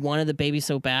we wanted the baby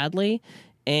so badly,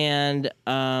 and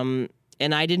I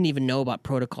didn't even know about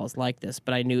protocols like this,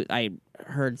 but I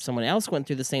heard someone else went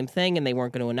through the same thing, and they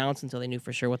weren't going to announce until they knew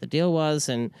for sure what the deal was,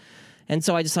 and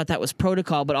so I just thought that was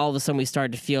protocol, but all of a sudden we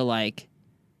started to feel like,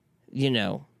 you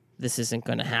know, this isn't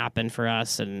going to happen for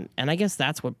us, and I guess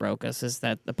that's what broke us, is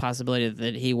that the possibility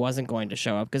that he wasn't going to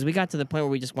show up, because we got to the point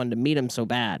where we just wanted to meet him so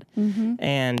bad,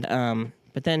 and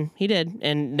but then he did,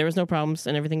 and there was no problems,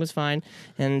 and everything was fine.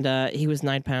 And he was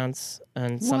 9 pounds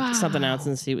and something else,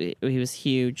 and he was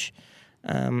huge.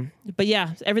 But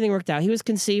yeah, everything worked out. He was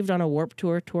conceived on a Warped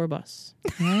Tour bus.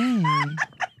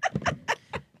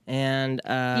 And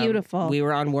beautiful. We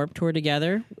were on Warped Tour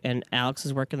together, and Alex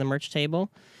is working the merch table.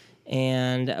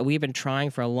 And we've been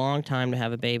trying for a long time to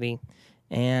have a baby,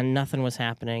 and nothing was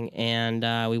happening.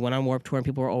 And we went on Warped Tour, and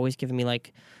people were always giving me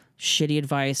like shitty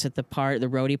advice at the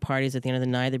roadie parties at the end of the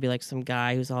night. There'd be like some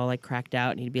guy who's all like cracked out,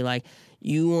 and he'd be like,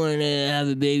 "You want to have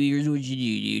a baby? Here's what you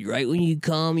do, dude. Right when you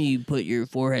come, you put your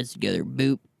foreheads together,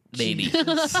 boop, baby."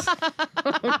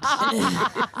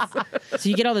 So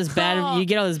you get all this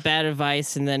bad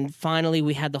advice, and then finally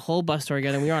we had the whole bus tour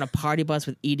together. And we were on a party bus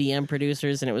with EDM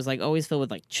producers, and it was like always filled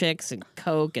with like chicks and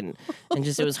coke and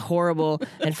just it was horrible.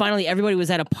 And finally everybody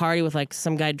was at a party with like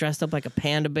some guy dressed up like a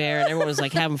panda bear, and everyone was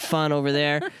like having fun over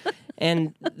there.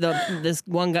 And this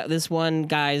one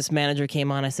guy's manager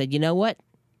came on. I said, "You know what?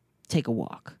 Take a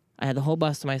walk." I had the whole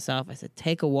bus to myself. I said,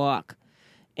 "Take a walk."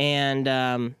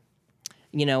 And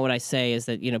you know, what I say is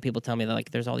that, you know, people tell me that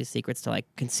like there's all these secrets to like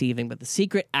conceiving, but the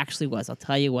secret actually was, I'll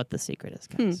tell you what the secret is,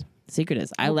 guys. The secret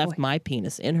is I left my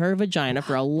penis in her vagina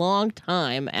for a long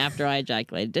time after I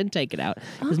ejaculated. Didn't take it out.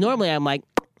 Because normally I'm like,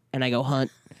 and I go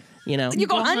hunt, you know. You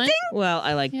go hunting? Well,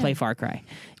 I like play Far Cry.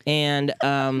 And,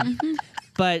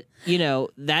 but, you know,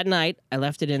 that night I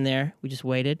left it in there. We just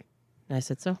waited. And I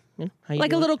said, "So, you know, how you like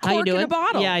doing? a little How you cork in doing?" a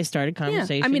bottle. Yeah, I started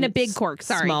conversation. Yeah. I mean, a big cork,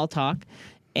 sorry. Small talk.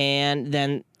 And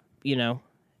then, you know,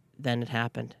 then it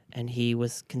happened, and he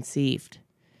was conceived.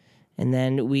 And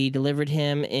then we delivered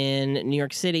him in New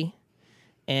York City,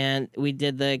 and we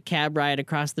did the cab ride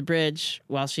across the bridge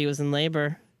while she was in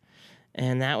labor,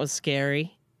 and that was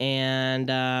scary. And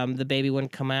the baby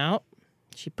wouldn't come out.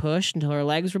 She pushed until her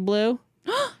legs were blue.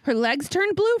 Her legs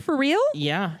turned blue for real?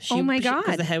 Yeah. Oh my God.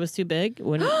 Because the head was too big. It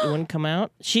wouldn't come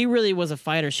out. She really was a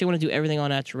fighter. She wanted to do everything au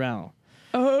naturel.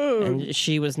 Oh. And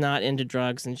she was not into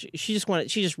drugs, and she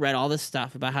just read all this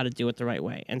stuff about how to do it the right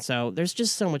way. And so there's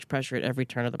just so much pressure at every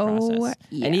turn of the process.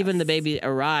 Yes. And even the baby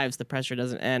arrives, the pressure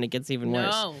doesn't end. It gets even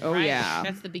worse. Oh, right. yeah.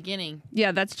 That's the beginning.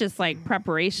 Yeah, that's just like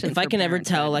preparation. If I can ever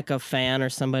tell parenthood. like a fan or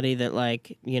somebody that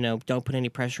like, you know, don't put any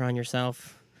pressure on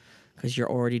yourself because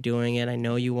you're already doing it. I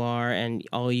know you are, and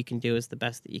all you can do is the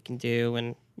best that you can do,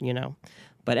 and you know.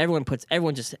 But everyone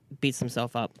just beats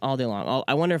themselves up all day long.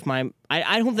 I wonder if I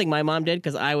don't think my mom did,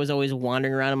 because I was always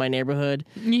wandering around in my neighborhood.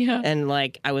 Yeah. And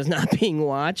like I was not being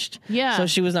watched. Yeah. So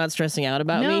she was not stressing out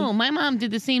about me. No, my mom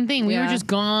did the same thing. We were just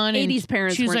gone. And 80s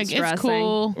parents she was weren't like, "It's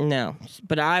cool." No.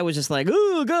 But I was just like,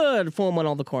 "Ooh, good." Full on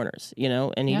all the corners, you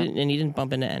know, and he didn't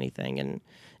bump into anything, and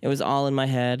it was all in my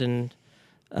head. And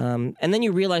then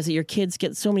you realize that your kids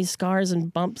get so many scars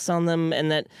and bumps on them, and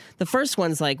that the first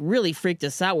ones like really freaked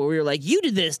us out, where we were like, "You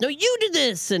did this, no, you did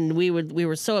this," and we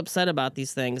were so upset about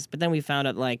these things. But then we found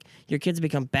out like your kids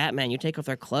become Batman. You take off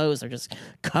their clothes, they're just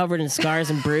covered in scars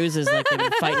and bruises, like they've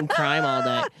been fighting crime all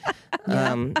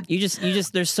day. You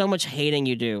just there's so much hating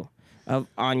you do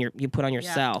you put on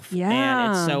yourself,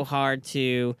 and it's so hard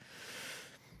to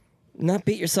not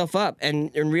beat yourself up and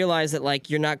realize that like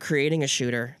you're not creating a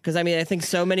shooter. Because I mean, I think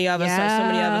so many of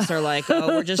us are like,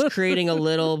 "Oh, we're just creating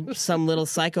some little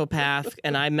psychopath,"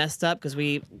 and I messed up because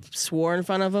we swore in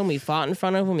front of him, we fought in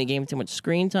front of him, we gave him too much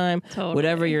screen time. Totally.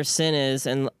 Whatever your sin is,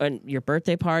 and your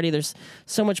birthday party, there's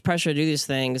so much pressure to do these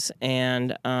things,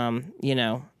 and you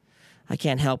know, I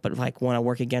can't help but like want to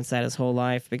work against that his whole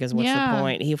life, because what's the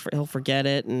point? He'll forget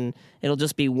it, and it'll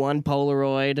just be one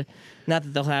Polaroid. Not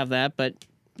that they'll have that, but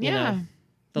you know.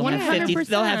 They'll have 100%.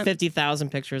 they'll have 50,000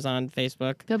 pictures on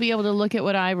Facebook. They'll be able to look at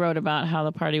what I wrote about how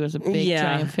the party was a big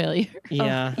giant failure.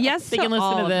 Yeah. Yes, They can to listen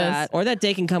all to of this. that. Or that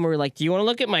day can come where we're like, do you want to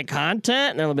look at my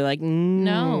content? And they'll be like,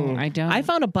 No, I don't. I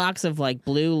found a box of like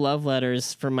blue love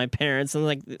letters from my parents, and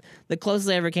like the closest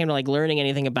I ever came to like learning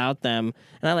anything about them.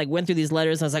 And I like went through these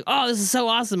letters, and I was like, oh, this is so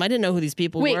awesome. I didn't know who these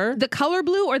people Wait, were. the color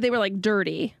blue or they were like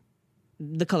dirty?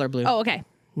 The color blue. Oh, okay.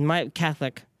 My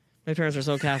Catholic. My parents are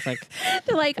so Catholic.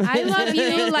 They're like, I love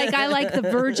you like I like the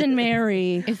Virgin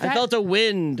Mary. Is I that, felt a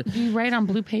wind. do you write on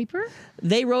blue paper?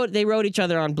 They wrote each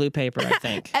other on blue paper, I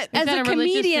think. As that a a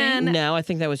religious comedian, No, I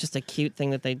think that was just a cute thing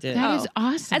that they did. That Oh. is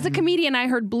awesome. as a comedian, I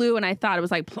heard blue and I thought it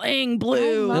was like playing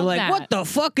blue. I They're love like, that. what the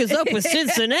fuck is up with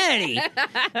Cincinnati?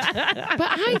 But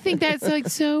I think that's like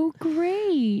so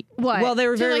great. What? Well, they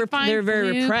were To, very like, find they were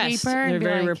very blue repressed. paper and They were be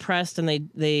very like- repressed, and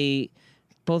they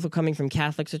both were coming from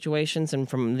Catholic situations and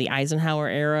from the Eisenhower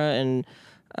era,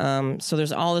 and so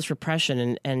there's all this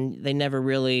repression, and they never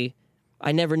really.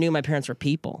 I never knew my parents were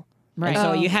people, Right. And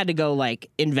so Oh. you had to go like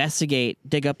investigate,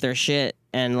 dig up their shit,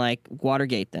 and like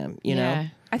Watergate them. You know.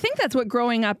 I think that's what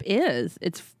growing up is.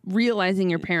 It's realizing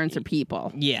your parents are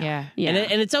people. Yeah. Yeah.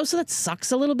 And it's also that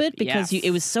sucks a little bit because Yes.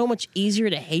 it was so much easier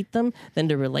to hate them than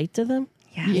to relate to them.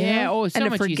 Yeah. Oh, so and to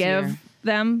much forgive easier.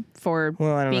 them for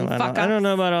Well, I don't being know. fuck I don't ups.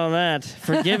 know about all that.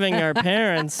 Forgiving our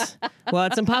parents. Well,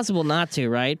 it's impossible not to,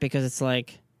 right? Because it's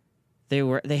like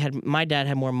my dad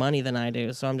had more money than I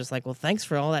do. So I'm just like, well, thanks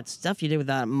for all that stuff you did with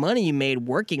that money you made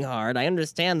working hard. I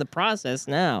understand the process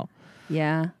now.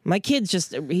 Yeah. My kid's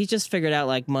he's just figured out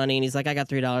like money, and he's like, I got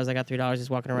 $3. He's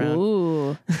walking around.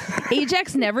 Ooh.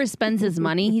 Ajax never spends his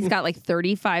money. He's got like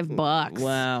 $35.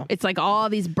 Wow. It's like all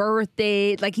these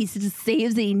birthdays. Like he just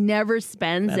saves it. He never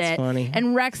spends That's it. funny.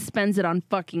 And Rex spends it on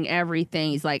fucking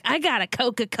everything. He's like, I got a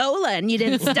Coca-Cola and you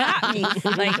didn't stop me.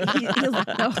 Like he's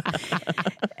like, no.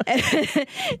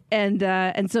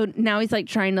 And so now he's like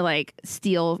trying to like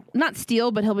not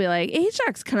steal, but he'll be like,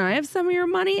 Ajax, can I have some of your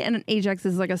money? And Ajax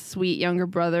is like a sweet younger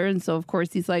brother, and so of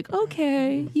course he's like,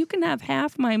 okay, you can have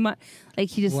half my money. Like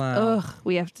he just, Wow.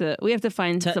 we have to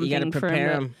find You something gotta for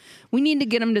prepare him. him. We need to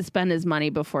get him to spend his money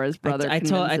before his brother. I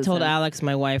told convinces him. Alex,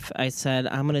 my wife, I said,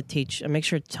 I'm going to make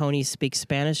sure Tony speaks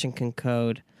Spanish and can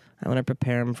code. I want to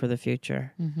prepare him for the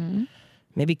future. Mm-hmm.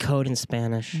 Maybe code in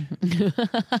Spanish.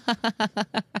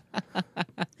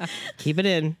 Keep it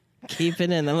in. Keep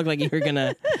it in. That looked like you were going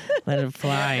to let it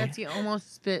fly. That's you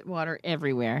almost spit water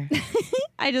everywhere.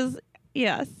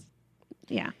 Yes,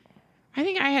 yeah. I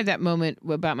think I had that moment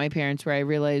about my parents where I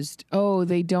realized, oh,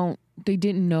 they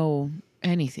didn't know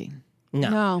anything.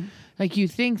 No, Like you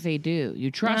think they do. You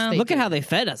trust Well, they Look do. at how they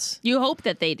fed us. you hope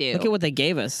that they do. Look at what they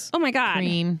gave us. Oh my god,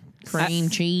 cream,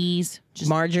 cheese,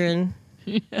 Margarine.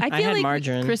 I I feel had like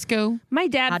margarine. Crisco. my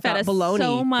dad Hot fed dog, us bologna.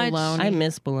 so much Bologna. I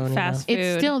miss bologna. fast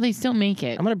though. food. They still make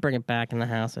it. I'm going to bring it back in the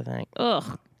house, I think.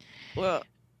 Ugh.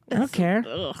 I don't care.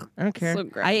 Ugh. I don't care. So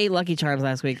gross. I ate Lucky Charms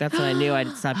last week. That's when I knew I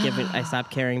stopped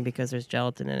caring because there's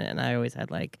gelatin in it, and I always had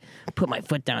like put my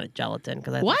foot down at gelatin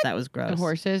because I What? thought that was gross. The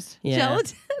horses. Yeah.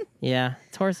 Gelatin. Yeah,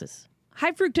 it's horses.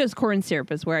 High fructose corn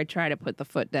syrup is where I try to put the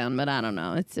foot down, but I don't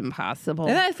know. It's impossible.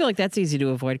 And I feel like that's easy to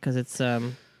avoid because it's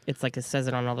like it says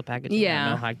it on all the packaging.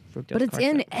 Yeah. No high fructose But it's corn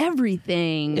in syrup.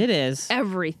 everything. It is.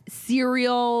 Every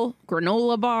cereal,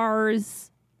 granola bars.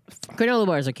 Granola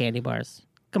bars are candy bars.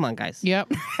 Come on, guys.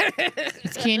 Yep.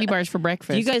 It's candy bars for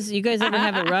breakfast. You guys ever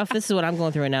have it rough? This is what I'm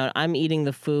going through right now. I'm eating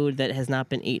the food that has not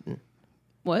been eaten.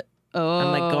 What? Oh,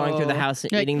 I'm like going through the house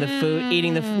and Like, eating the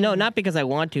food, no, not because I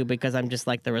want to, because I'm just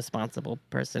like the responsible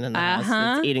person in the house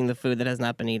that's eating the food that has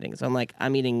not been eating. So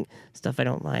I'm eating stuff I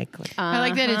don't like. I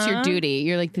like that it's your duty.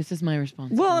 You're like, this is my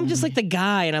responsibility. Well, I'm just like the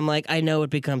guy, and I'm like, I know it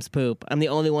becomes poop. I'm the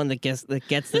only one that gets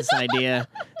this idea,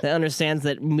 that understands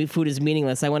that food is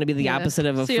meaningless. I want to be the opposite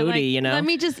of a So you're foodie, like, you know? Let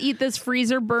me just eat this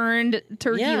freezer burned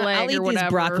turkey yeah, leg I'll eat or whatever.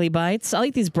 these broccoli bites. I'll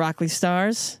eat these broccoli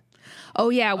stars. Oh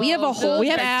yeah, we have a whole I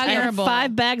have bag. terrible.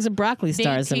 5 bags of broccoli they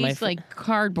stars in my taste like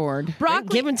cardboard. Broccoli.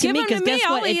 Give them to me because guess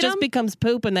I'll what? It eat just 'em. becomes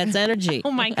poop, and that's energy. Oh,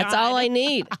 my That's God. all I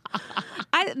need.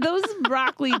 Those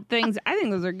broccoli things. I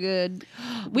think those are good.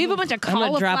 We have a bunch of I'm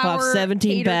cauliflower. gonna drop off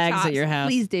 17 tater bags at tots. your house.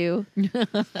 Please do.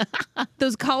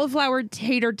 Those cauliflower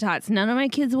tater tots. None of my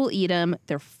kids will eat them.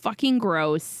 They're fucking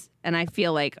gross. And I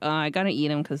feel like I gotta eat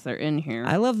them because they're in here.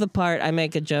 I love the part I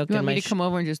make a joke You in want my me to come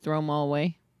over and just throw them all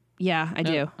away? Yeah, I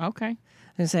do. Okay.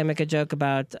 I make a joke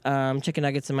about chicken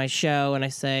nuggets in my show, and I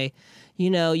say,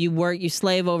 you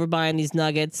slave over buying these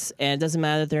nuggets, and it doesn't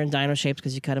matter that they're in dino shapes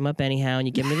because you cut them up anyhow, and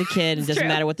you give them to the kid. And it doesn't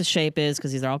matter what the shape is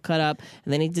because these are all cut up.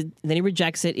 And then he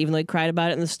rejects it, even though he cried about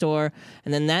it in the store.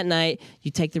 And then that night, you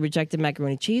take the rejected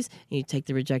macaroni cheese, and you take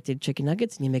the rejected chicken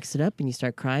nuggets, and you mix it up, and you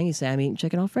start crying. You say, I'm eating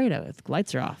chicken Alfredo if the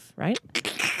lights are off, right?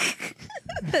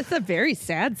 That's a very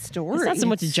sad story. It's not so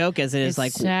much a joke as it is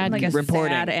like sad, like a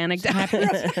reporting. sad anecdote.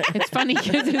 It's funny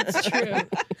because it's true.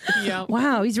 Yeah.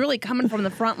 Wow, he's really coming from the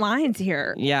front lines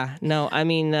here. Yeah, no, I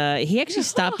mean, he actually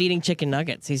stopped eating chicken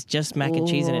nuggets. He's just mac and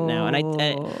cheese in it now. And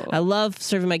I love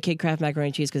serving my kid Kraft macaroni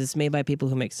and cheese because it's made by people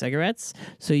who make cigarettes.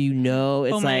 So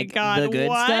it's the good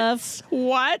stuff.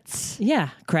 What? Yeah,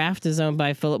 Kraft is owned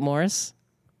by Philip Morris.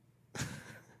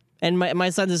 And my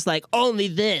son's just like, only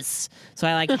this. So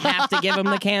I have to give him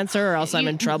the cancer or else I'm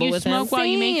in trouble with him. You smoke while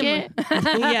you make it?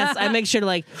 Yes, I make sure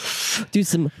to do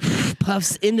some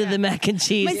puffs into the mac and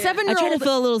cheese. My 7-year-old I try to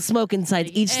feel a little smoke inside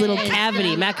each little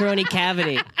cavity, macaroni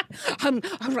cavity.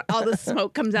 All the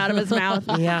smoke comes out of his mouth.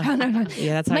 Yeah,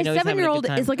 yeah, that's how My I know he's having a good 7-year-old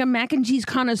time. is like a mac and cheese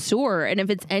connoisseur, and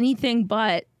if it's anything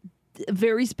but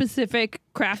very specific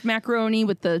Kraft macaroni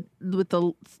with the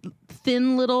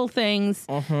thin little things,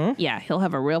 yeah, he'll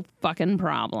have a real fucking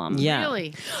problem. Yeah.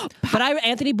 Really? But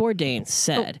Anthony Bourdain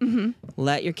said,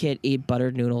 let your kid eat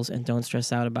buttered noodles and don't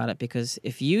stress out about it, because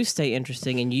if you stay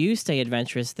interesting and you stay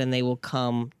adventurous, then they will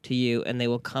come to you and they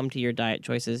will come to your diet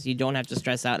choices. You don't have to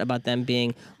stress out about them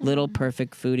being little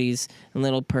perfect foodies and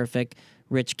little perfect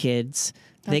rich kids.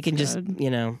 They can just,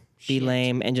 be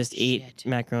lame and just eat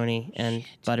macaroni and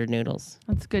buttered noodles.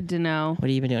 That's good to know. What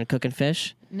have you been doing? Cooking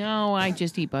fish? No, I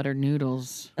just eat buttered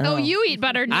noodles. Oh, you eat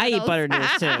buttered noodles. I eat buttered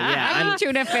noodles too. Yeah, I eat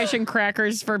tuna fish and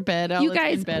crackers for bed. You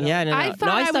guys- in bed. Yeah, no. I I thought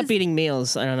I stopped was- eating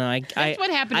meals. I don't know. That's what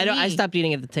happened to I me. stopped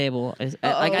eating at the table.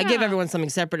 I give everyone something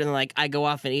separate, and I go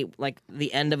off and eat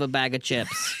the end of a bag of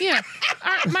chips. Yeah.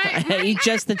 I eat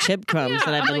just the chip crumbs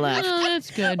that have been left. Oh,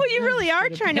 that's good. Well, you really are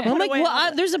trying to I'm put like,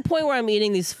 away. there's a point where I'm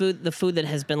eating the food that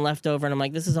has been left over, and I'm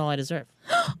like, this is all I deserve.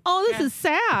 Oh, this is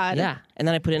sad. Yeah, and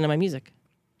then I put it into my music.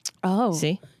 Oh.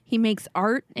 See? He makes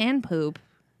art and poop.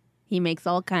 He makes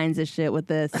all kinds of shit with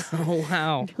this. Oh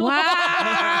wow, Wow.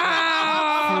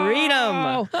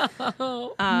 freedom!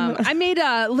 I made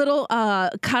a little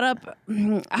cut up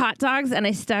hot dogs and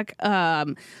I stuck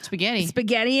Spaghetti.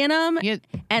 spaghetti in them. Yeah.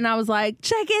 And I was like,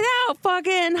 check it out,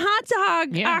 fucking hot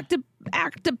dog Yeah.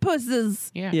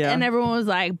 octopuses. Yeah. Yeah. And everyone was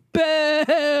like, boo.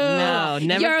 No,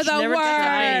 never. You're the never try worst.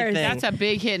 anything. That's a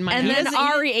big hit in my And house. then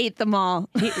Ari ate them all.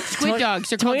 Squid dogs.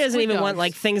 They're Tony called doesn't squid even dogs.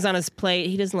 want things on his plate.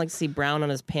 He doesn't like to see brown on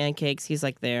his pancakes. He's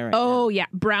there. Right Oh, yeah.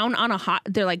 Brown on a hot.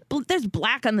 They're like, there's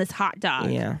black on this hot dog.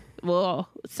 now. Yeah. Whoa.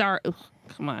 Sorry. Ugh,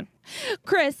 come on.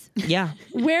 Chris, Yeah.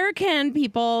 where can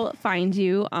people find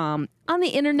you on the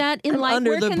internet in life?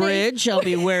 Under Where the can they- bridge, I'll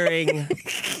be wearing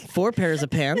 4 pairs of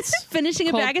pants. finishing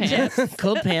a Cold bag of pants. chips.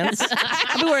 Cold pants.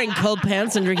 I'll be wearing cold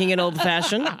pants and drinking an old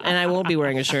fashioned, and I won't be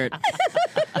wearing a shirt.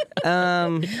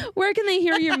 Where can they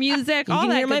hear your music? You All can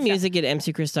that hear my good stuff. music at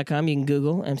mcchris.com. You can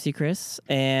Google MC Chris,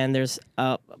 and there's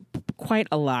quite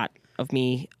a lot of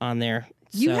me on there.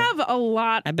 You So, have a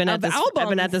lot I've been at of this. albums. I've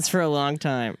been at this for a long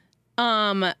time.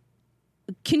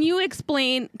 Can you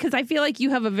explain? Because I feel like you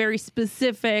have a very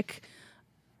specific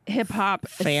hip hop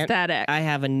aesthetic. I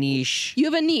have a niche You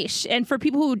have a niche, and for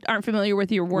people who aren't familiar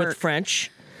with your work, with French.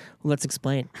 Let's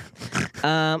explain. We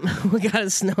got a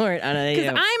snort out of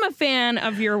because you. I'm a fan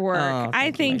of your work. Oh,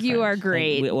 I thank think my you friend. are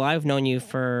great. Well, I've known you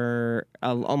for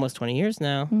almost 20 years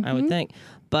now, I Mm-hmm. would think.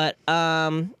 But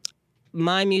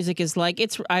my music is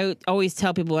I always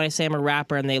tell people when I say I'm a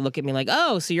rapper and they look at me like,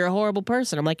 oh, so you're a horrible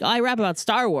person. I'm like, oh, I rap about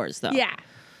Star Wars, though. Yeah.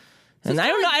 And I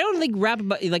don't know. I don't think rap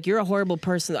about you're a horrible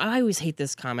person. I always hate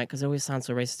this comment because it always sounds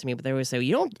so racist to me. But they always say, well,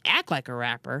 you don't act like a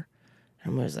rapper.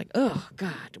 And I'm always like, oh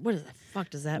God, what the fuck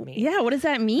does that mean? Yeah, what does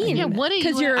that mean? Yeah, what do you-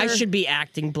 'Cause you're I should be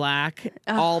acting black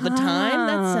all the time.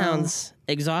 That sounds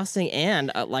exhausting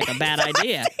and like a bad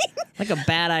idea. Like a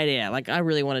bad idea. Like I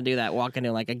really want to do that. Walk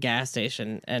into a gas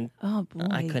station and Oh boy.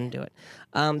 I couldn't do it.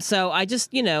 So I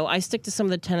just I stick to some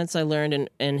of the tenets I learned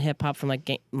in hip hop from when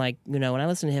I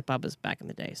listened to hip hop was back in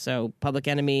the day. So Public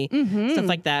Enemy stuff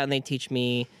like that, and they teach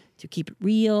me to keep it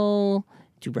real,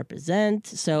 to represent.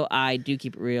 So I do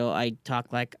keep it real. I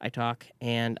talk like I talk,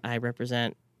 and I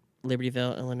represent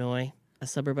Libertyville, Illinois, a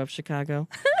suburb of Chicago.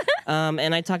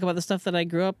 And I talk about the stuff that I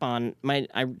grew up on.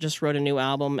 I just wrote a new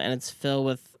album, and it's filled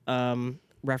with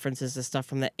references to stuff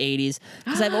from the 80s.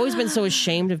 Because I've always been so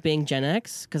ashamed of being Gen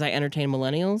X, because I entertain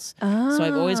millennials. So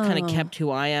I've always kind of kept who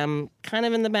I am kind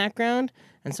of in the background.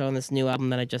 And so in this new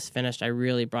album that I just finished, I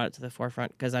really brought it to the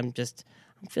forefront, because I'm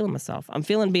I'm feeling myself. I'm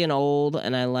feeling being old,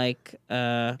 and I like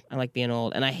being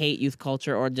old, and I hate youth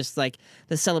culture or just like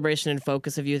the celebration and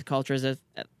focus of youth culture is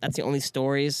that's the only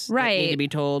stories that need to be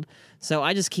told. So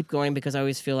I just keep going because I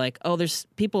always feel like, oh, there's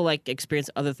people like experience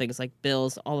other things like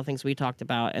bills, all the things we talked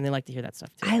about, and they like to hear that stuff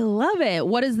too. I love it.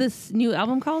 What is this new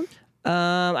album called?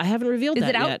 I haven't revealed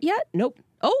that yet. Is it out yet? Nope.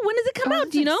 Oh, when does it come out?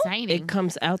 Do you know? Exciting. It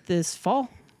comes out this fall.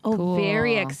 Oh, Cool.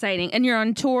 very exciting. And you're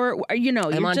on tour. You know,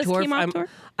 I'm you on just tour. came off tour.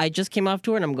 I just came off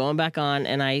tour and I'm going back on,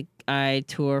 and I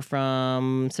tour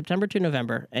from September to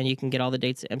November, and you can get all the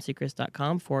dates at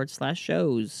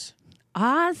mcchris.com/shows.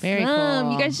 Awesome. Very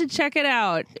cool. You guys should check it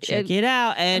out. Check it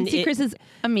out. And MC Chris is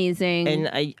amazing.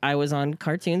 And I was on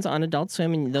cartoons on Adult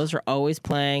Swim, and those are always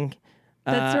playing.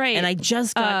 That's right. And I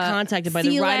just got contacted by the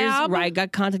C-Lab? Writers. I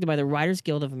got contacted by the Writers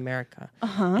Guild of America,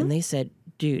 and they said,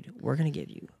 "Dude, we're gonna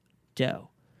give you dough."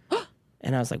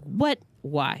 And I was like, "What?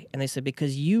 Why?" And they said,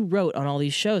 "Because you wrote on all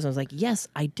these shows." I was like, "Yes,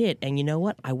 I did." And you know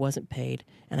what? I wasn't paid,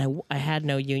 and I had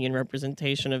no union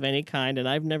representation of any kind, and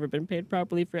I've never been paid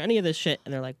properly for any of this shit.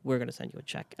 And they're like, "We're gonna send you a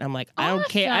check." And I'm like, "I don't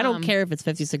care. I don't Awesome. care if it's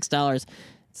 $56.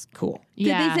 It's cool." Did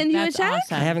they send you a that's check?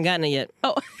 awesome. I haven't gotten it yet.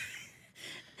 Oh.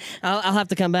 I'll have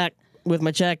to come back with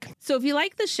my check. So if you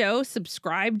like the show,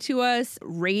 subscribe to us,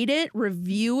 rate it,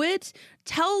 review it,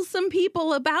 tell some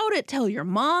people about it. Tell your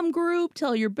mom group,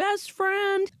 tell your best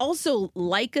friend. Also,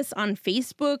 like us on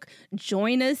Facebook.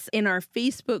 Join us in our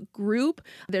Facebook group.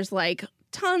 There's like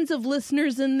tons of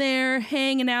listeners in there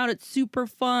hanging out. It's super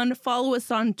fun. Follow us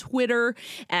on Twitter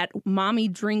at Mommy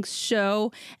Drinks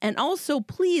Show. And also,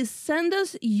 please send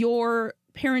us your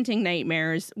parenting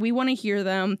nightmares. We want to hear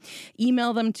them.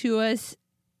 Email them to us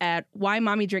at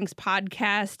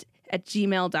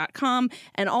whymommydrinkspodcast@gmail.com,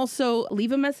 and also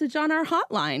leave a message on our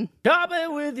hotline. Stop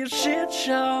it with your shit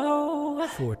show.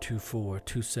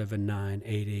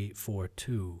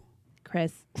 424-279-8842.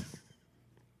 Chris,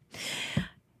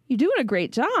 you're doing a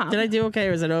great job. Did I do okay,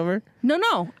 or is it over?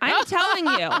 No, I'm telling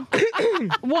you.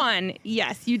 1,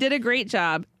 yes, you did a great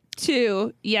job.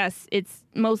 2, yes, it's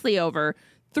mostly over.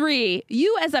 3,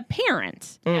 you as a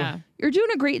parent, Yeah. you're doing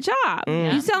a great job.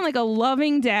 You sound like a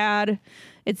loving dad.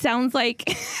 It sounds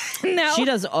like no. She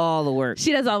does all the work.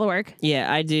 She does all the work. Yeah,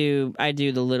 I do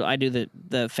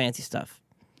the fancy stuff.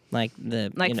 Like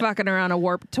Fucking around a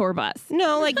Warped Tour bus.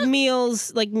 No, like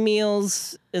meals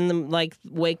and the like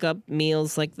wake up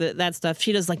meals, like that stuff.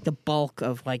 She does like the bulk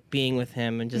of like being with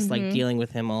him and just like dealing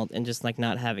with him all, and just like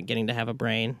not getting to have a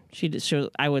brain.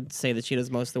 I would say that she does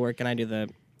most of the work, and I do the.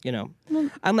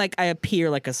 I appear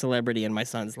like a celebrity in my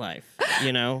son's life.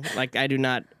 Like I'm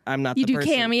not. You the do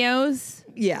person. cameos.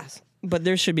 Yes, but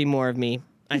there should be more of me.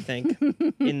 I think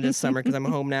in this summer because I'm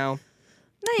home now.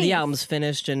 Nice. The album's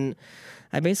finished, and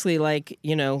I basically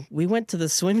we went to the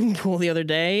swimming pool the other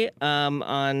day.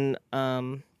 I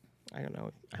don't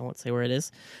know. I won't say where it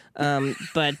is.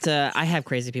 But I have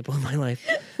crazy people in my life.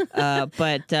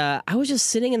 But I was just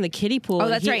sitting in the kiddie pool. Oh,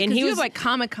 that's right. And Because he you was have like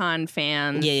Comic-Con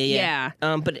fans. Yeah.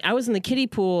 But I was in the kiddie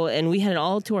pool, and we had it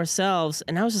all to ourselves.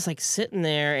 And I was just like sitting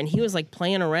there, and he was like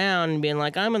playing around and being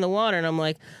like, "I'm in the water," and I'm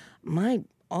like,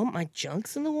 all my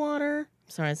junk's in the water.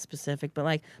 Sorry, it's specific, but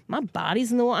like my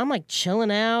body's in the water. I'm like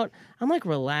chilling out. I'm like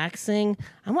relaxing.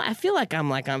 I feel like I'm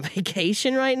like on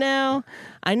vacation right now.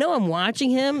 I know I'm watching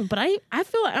him, but I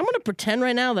feel like I'm gonna pretend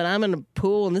right now that I'm in a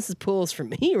pool and this pool is for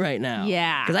me right now.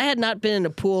 Yeah. Because I had not been in a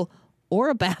pool or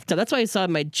a bathtub. That's why I saw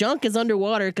my junk is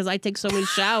underwater because I take so many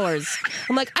showers.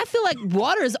 I'm like, I feel like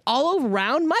water is all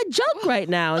around my junk right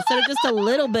now instead of just a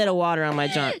little bit of water on my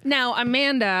junk. Now,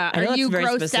 Amanda, I know are you that's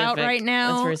very grossed out specific. right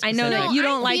now? That's very I know that specific. you No,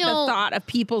 don't I like the feel- thought of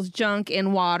people's junk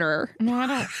in water. No, I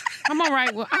don't. I'm all right.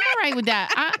 I'm all right with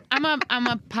that. I'm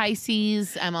a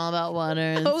Pisces. I'm all about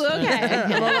water. Oh, okay.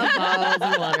 I'm all about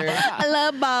balls and water. I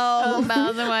love balls.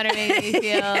 Balls and water make me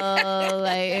feel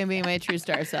like I'm being my true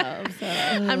star self. So.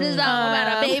 I'm just all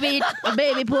about a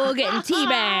baby pool getting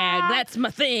teabagged. That's my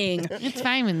thing. It's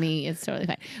fine with me. It's totally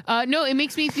fine. No, it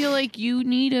makes me feel like you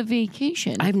need a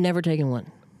vacation. I've never taken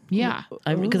one. yeah.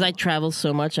 Because I travel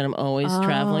so much and I'm always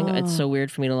traveling. It's so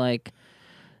weird for me to like.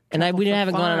 And we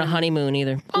haven't gone on a honeymoon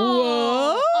either.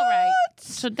 Oh, all right.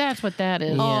 So that's what that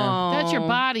is. Yeah. That's your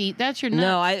body. That's your nuts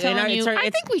No, telling you. I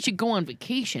it's- think we should go on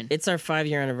vacation. It's our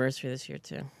 5-year anniversary this year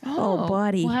too. Oh,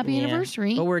 buddy. Well, happy Yeah.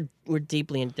 anniversary. But we're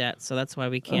deeply in debt, so that's why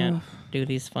we can't do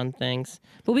these fun things.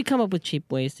 But we come up with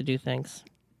cheap ways to do things.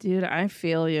 Dude, I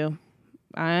feel you.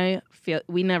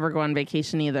 We never go on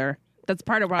vacation either. That's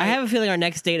part of why I have a feeling our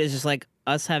next date is just like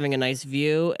us having a nice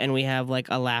view, and we have like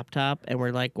a laptop, and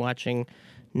we're like watching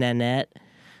Nanette.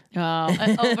 Over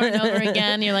and over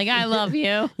again. You're like, I love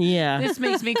you. Yeah. This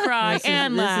makes me cry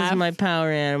and this laugh. is my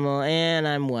power animal, and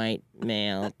I'm white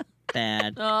male.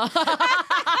 bad.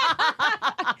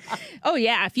 Oh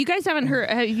yeah, if you guys haven't heard,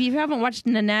 if you haven't watched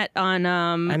Nanette on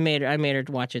I made her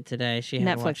watch it today. She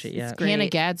hadn't Netflix, watched it it's yet. great. Hannah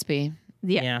Gadsby.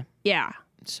 yeah.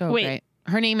 So Wait. great.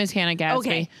 Her name is Hannah Gadsby.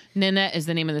 Okay. Nanette is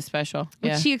the name of the special.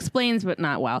 Which Yeah. she explains, but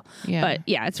not well. Yeah. But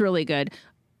yeah, it's really good.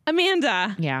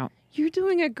 Amanda, yeah. you're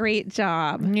doing a great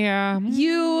job. Yeah.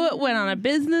 You went on a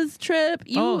business trip.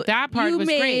 That part was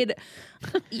great.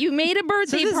 You made a So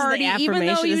birthday this party, is the even though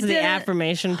affirmation. you This is did the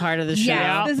affirmation part of the show.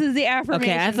 Yeah, this is the affirmation.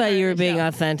 Okay, I thought part you of were the being show.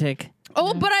 authentic.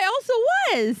 Oh, but I also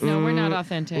was. No, we're not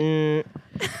authentic.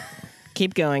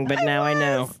 Keep going, but now I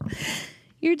know.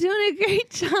 You're doing a great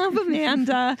job,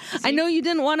 Amanda. I know you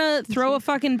didn't want to throw a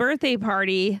fucking birthday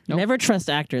party. Never trust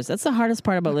actors. That's the hardest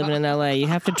part about living in LA. You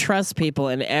have to trust people,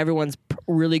 and everyone's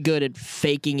really good at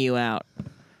faking you out.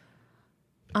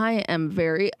 I am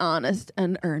very honest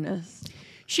and earnest.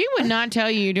 She would not tell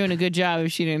you you're doing a good job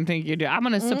if she didn't think you're doing. I'm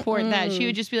going to support that. She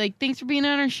would just be like, "Thanks for being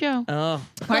on our show." Oh,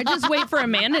 I just wait for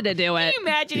Amanda to do it. Can you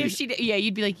imagine if she did? Yeah,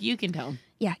 you'd be like, "You can tell."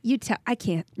 Yeah, you tell. I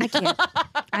can't.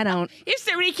 I don't. If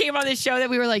somebody came on this show that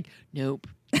we were like, "Nope."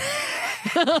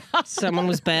 someone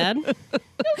was bad.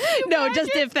 No,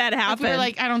 just if that We happened. were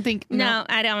like, "I don't think." no,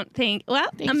 I don't think. Well,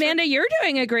 Thanks Amanda, you're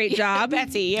doing a great job.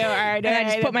 Betsy, you are. And I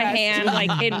just put my hand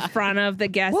like in front of the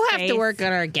guest. We'll have to face. work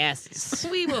on our guests.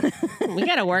 We will. We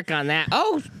got to work on that.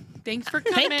 Oh, Thanks for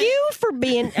coming. thank you for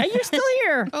being. Are you still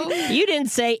here? Oh. You didn't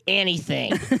say anything.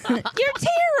 You're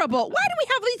terrible. Why do we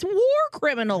have these war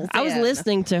criminals? I was in?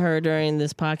 listening to her during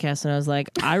this podcast, and I was like,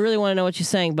 I really want to know what she's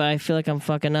saying, but I feel like I'm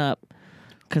fucking up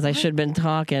because I should have been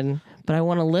talking. But I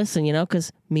want to listen,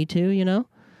 because me too,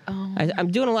 Oh.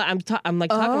 I'm doing a lot. I'm like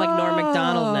talking like Norm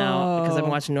Macdonald now because I'm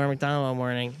watching Norm Macdonald all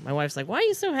morning. My wife's like, "Why are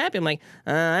you so happy?" I'm like,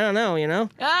 I don't know, maybe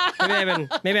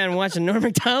I've been watching Norm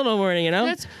Macdonald all morning,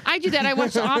 I do that. I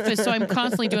watch The Office, so I'm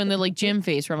constantly doing the like Jim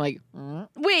face where I'm like,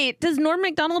 Wait, does Norm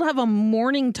Macdonald have a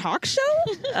morning talk show?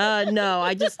 No,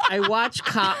 I watch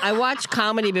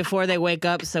comedy before they wake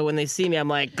up, so when they see me, I'm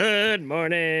like, "Good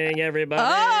morning, everybody."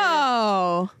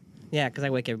 Oh. Yeah, because I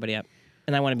wake everybody up,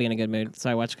 and I want to be in a good mood, so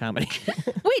I watch comedy.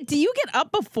 Wait, do you get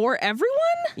up before everyone?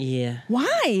 Yeah.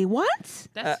 Why? What?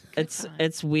 "That's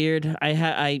It's weird.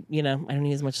 I don't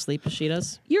need as much sleep as she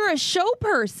does. You're a show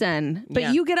person, but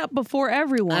Yeah. you get up before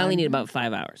everyone. I only need about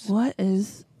 5 hours. What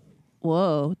is?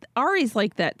 Whoa, Ari's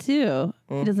like that too.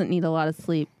 He doesn't need a lot of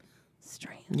sleep.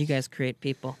 Strange. You guys create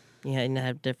people. Yeah, and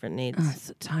have different needs. I'm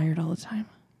so tired all the time.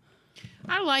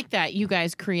 I like that. You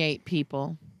guys create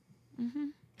people.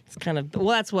 It's kind of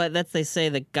that's they say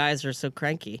that guys are so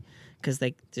cranky because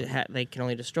they can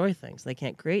only destroy things. They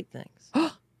can't create things.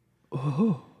 I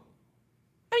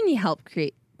mean, you help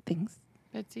create things.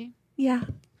 Betsy, Yeah.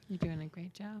 you're doing a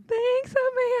great job. Thanks,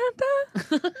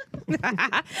 Amanda.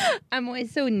 I'm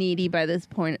always so needy by this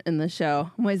point in the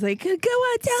show. I'm always like, go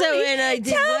on, tell So, me. and I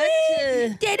did tell what?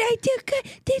 me. Did I do good?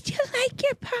 Did you like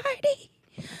your party?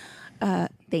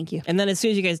 Thank you. And then as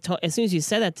soon as you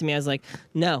said that to me, I was like,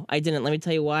 no, I didn't. Let me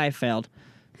tell you why I failed.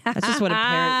 That's just what a parent.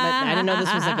 But I didn't know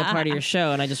this was like a part of your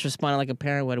show, and I just responded like a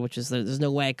parent would, which is there's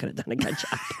no way I could have done a good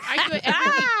job. I do it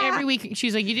every week.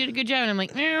 She's like, "You did a good job," and I'm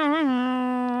like,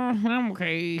 "I'm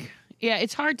okay." Yeah,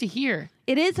 it's hard to hear.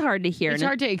 It is hard to hear. It's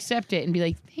hard to accept it and be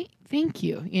like, "Thank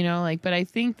you," But I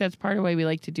think that's part of why we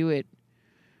like to do it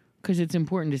because it's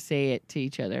important to say it to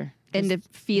each other and to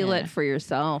feel yeah. it for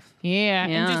yourself. Yeah,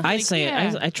 and Yeah. just I like, say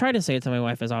yeah. it. I try to say it to my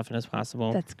wife as often as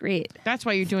possible. That's great. That's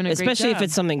why you're doing a Especially great if job.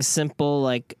 it's something simple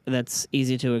like that's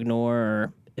easy to ignore,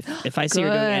 or if I see her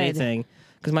doing Good. anything,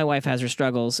 because my wife has her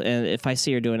struggles, and if I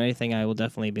see her doing anything, I will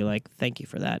definitely be like, "Thank you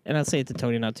for that," and I'll say it to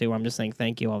Tony now too. Where I'm just saying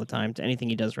thank you all the time to anything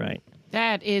he does right.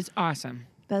 That is awesome.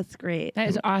 That's great. That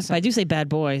is awesome. But I do say bad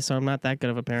boy, so I'm not that good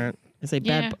of a parent. I say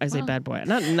Yeah, bad boy,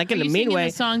 not in Are a you mean singing way.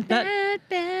 the song Not-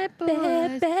 Bad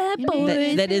Boys? Bad You know,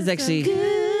 boys. that is actually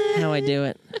how I do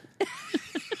it.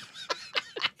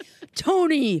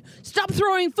 Tony, stop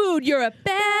throwing food. You're a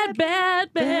bad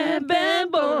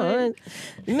boy.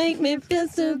 Make me feel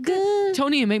so good.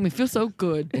 Tony, you make me feel so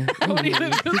good. Tony, you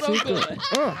make me feel so good.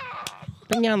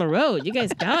 Bring you on the road. You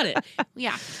guys got it.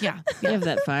 Yeah. You have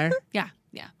that fire. Yeah.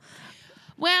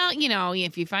 Well,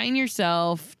 if you find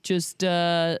yourself just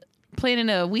planning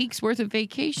a week's worth of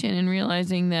vacation and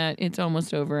realizing that it's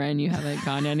almost over and you haven't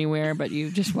gone anywhere, but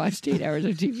you've just watched 8 hours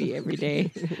of TV every day.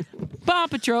 Paw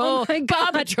Patrol. Oh my Paw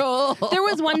God. Patrol. There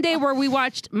was one day where we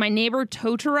watched My Neighbor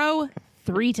Totoro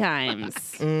 3 times.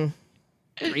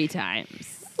 3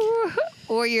 times.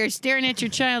 Or you're staring at your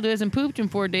child who hasn't pooped in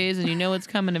 4 days and you know it's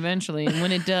coming eventually. And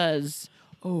when it does,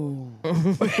 It's gonna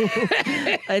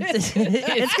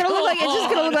look like it's just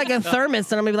gonna look like a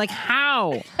thermos, and I'm gonna be like,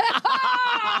 how?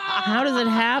 How does it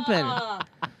happen?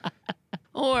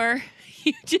 Or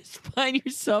you just find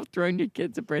yourself throwing your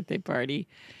kids a birthday party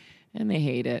and they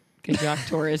hate it because Jacques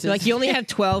Torres is Like, you only have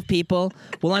 12 people.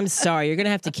 Well, I'm sorry. You're going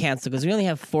to have to cancel because we only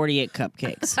have 48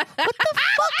 cupcakes. What the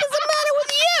fuck is the matter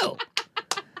with you?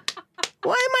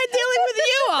 Why am I dealing with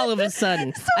you all of a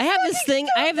sudden? I have this thing.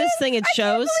 I have this thing. It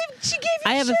shows.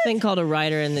 I have a thing called a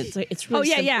rider, and it's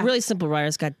really really simple rider.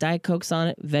 It's got Diet Cokes on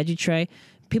it, veggie tray.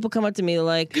 People come up to me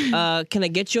like, "Can I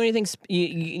get you anything?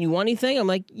 You want anything?" I'm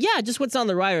like, "Yeah, just what's on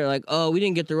the rider." Like, "Oh, we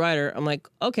didn't get the rider." I'm like,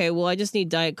 "Okay, well, I just need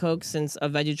Diet Cokes and a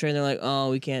veggie tray." And they're like, "Oh,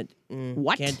 we can't.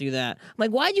 What? Can't do that." I'm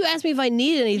like, "Why'd you ask me if I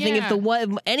needed anything? Yeah.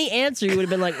 If any answer, you would have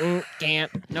been like, can't."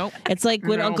 Nope. It's like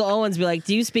when Uncle Owen's be like,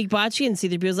 "Do you speak Bocce?" And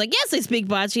C-3PO was like, "Yes, I speak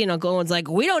Bocce." And Uncle Owen's like,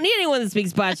 "We don't need anyone that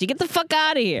speaks Bocce. Get the fuck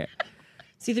out of here."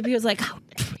 C-3PO was like, "How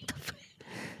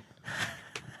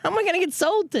am I gonna get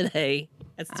sold today?"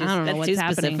 That's too, I don't know that's what's too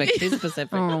happening. specific. Too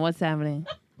specific. I don't know what's happening.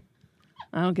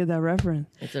 I don't get that reference.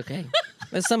 It's okay.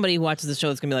 There's somebody who watches the show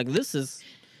that's gonna be like, this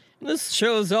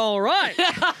show's all right.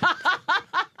 A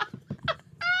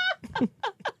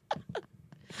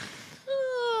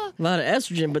lot of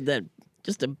estrogen, but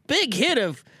just a big hit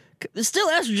of. There's still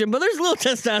estrogen, but there's a little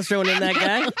testosterone in that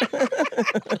guy.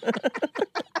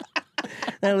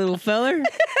 That little feller.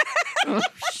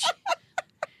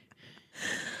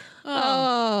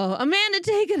 Oh, Amanda,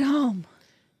 take it home.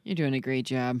 You're doing a great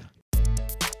job.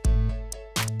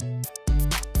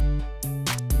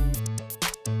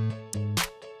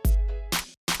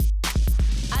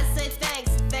 I say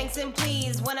thanks and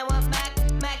please. When I want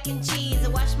mac and cheese. I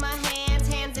wash my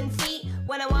hands and feet.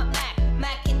 When I want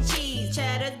mac and cheese.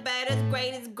 Cheddar's better,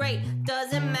 great is great.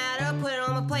 Doesn't matter, put it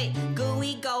on my plate.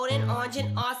 Gooey, golden, orange,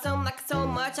 and awesome. Like it so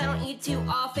much, I don't eat too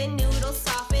often. Noodles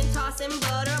soften, tossing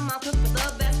butter. Mom cook for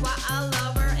the best, why I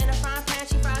love her. In a frying pan,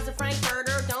 she fries a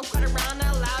frankfurter. Don't cut around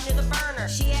out loud near the burner.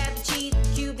 She had the cheese,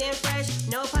 cubed and fresh.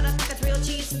 No pot of packets, real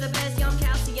cheese for the best. Young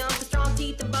calcium for strong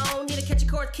teeth and bone. Need to catch a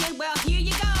court kid, well, here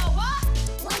you go. What?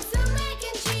 Want some mac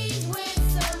and cheese with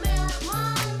some milk,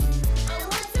 Mom? I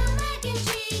want some mac and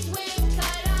cheese with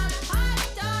cut up hot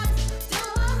dogs.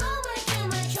 Done my homework and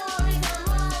my chores, I'm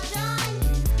all done.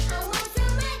 I want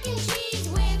some mac and cheese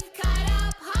with cut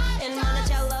up hot dogs. In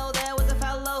Monticello, there was a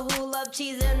fellow who loved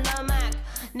cheese in the mac.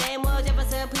 Name was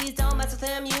Jefferson, please don't mess with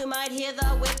him, you might hear the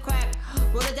whip crack.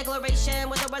 Wrote a declaration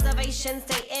with a reservation,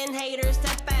 stating haters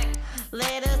step back.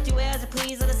 Let us do as it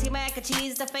please, let us see mac and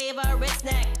cheese, the favorite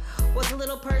snack. Was a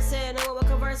little person who would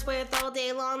converse with all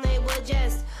day long, they would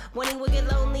jest. When he would get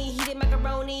lonely, he did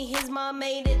macaroni, his mom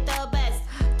made it the best.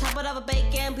 Top it up with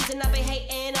bacon, piece of nut,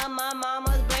 hating on my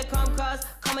mama's breadcrumb crust.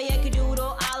 Call me Yankee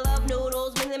Doodle, I love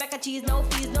noodles, mainly mac and cheese, no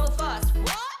fees, no fuss.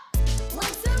 What? Want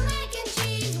some mac and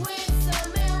cheese with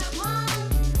some milk, Mom?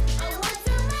 I want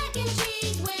some mac and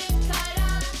cheese with cut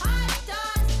up hot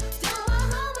dogs. Done my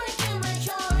homework and my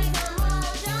chores, I'm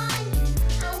all done.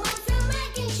 I want some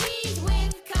mac and cheese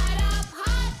with cut up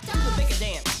hot dogs. Do the bacon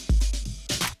dance.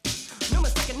 No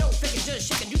mistaking, no faking, just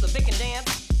shaking, do the bacon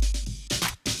dance.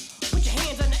 Put your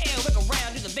hands in the air, whip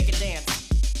around, do the bacon dance.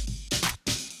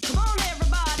 Come on,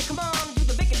 everybody, come on, do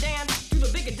the bacon dance, do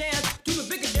the bacon dance, do the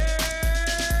bacon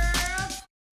dance.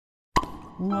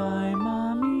 Why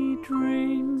mommy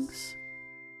drinks.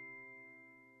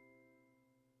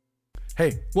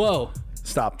 Hey, Whoa.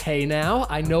 stop. Hey now,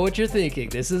 I know what you're thinking.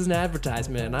 This is an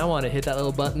advertisement, and I want to hit that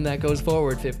little button that goes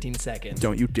forward 15 seconds.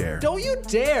 Don't you dare. Don't you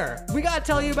dare! We gotta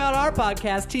tell you about our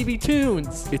podcast, TV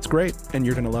Tunes. It's great, and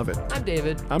you're going to love it. I'm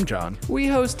David. I'm John. We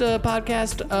host a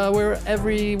podcast where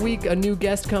every week a new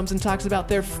guest comes and talks about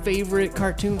their favorite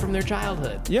cartoon from their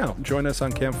childhood. Yeah, join us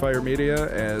on Campfire Media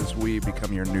as we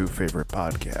become your new favorite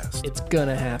podcast. It's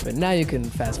gonna happen. Now you can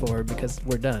fast forward because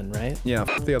we're done, right? Yeah,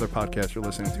 f- the other podcast you're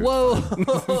listening to.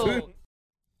 Whoa!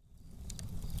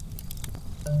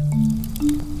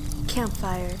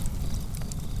 Campfire.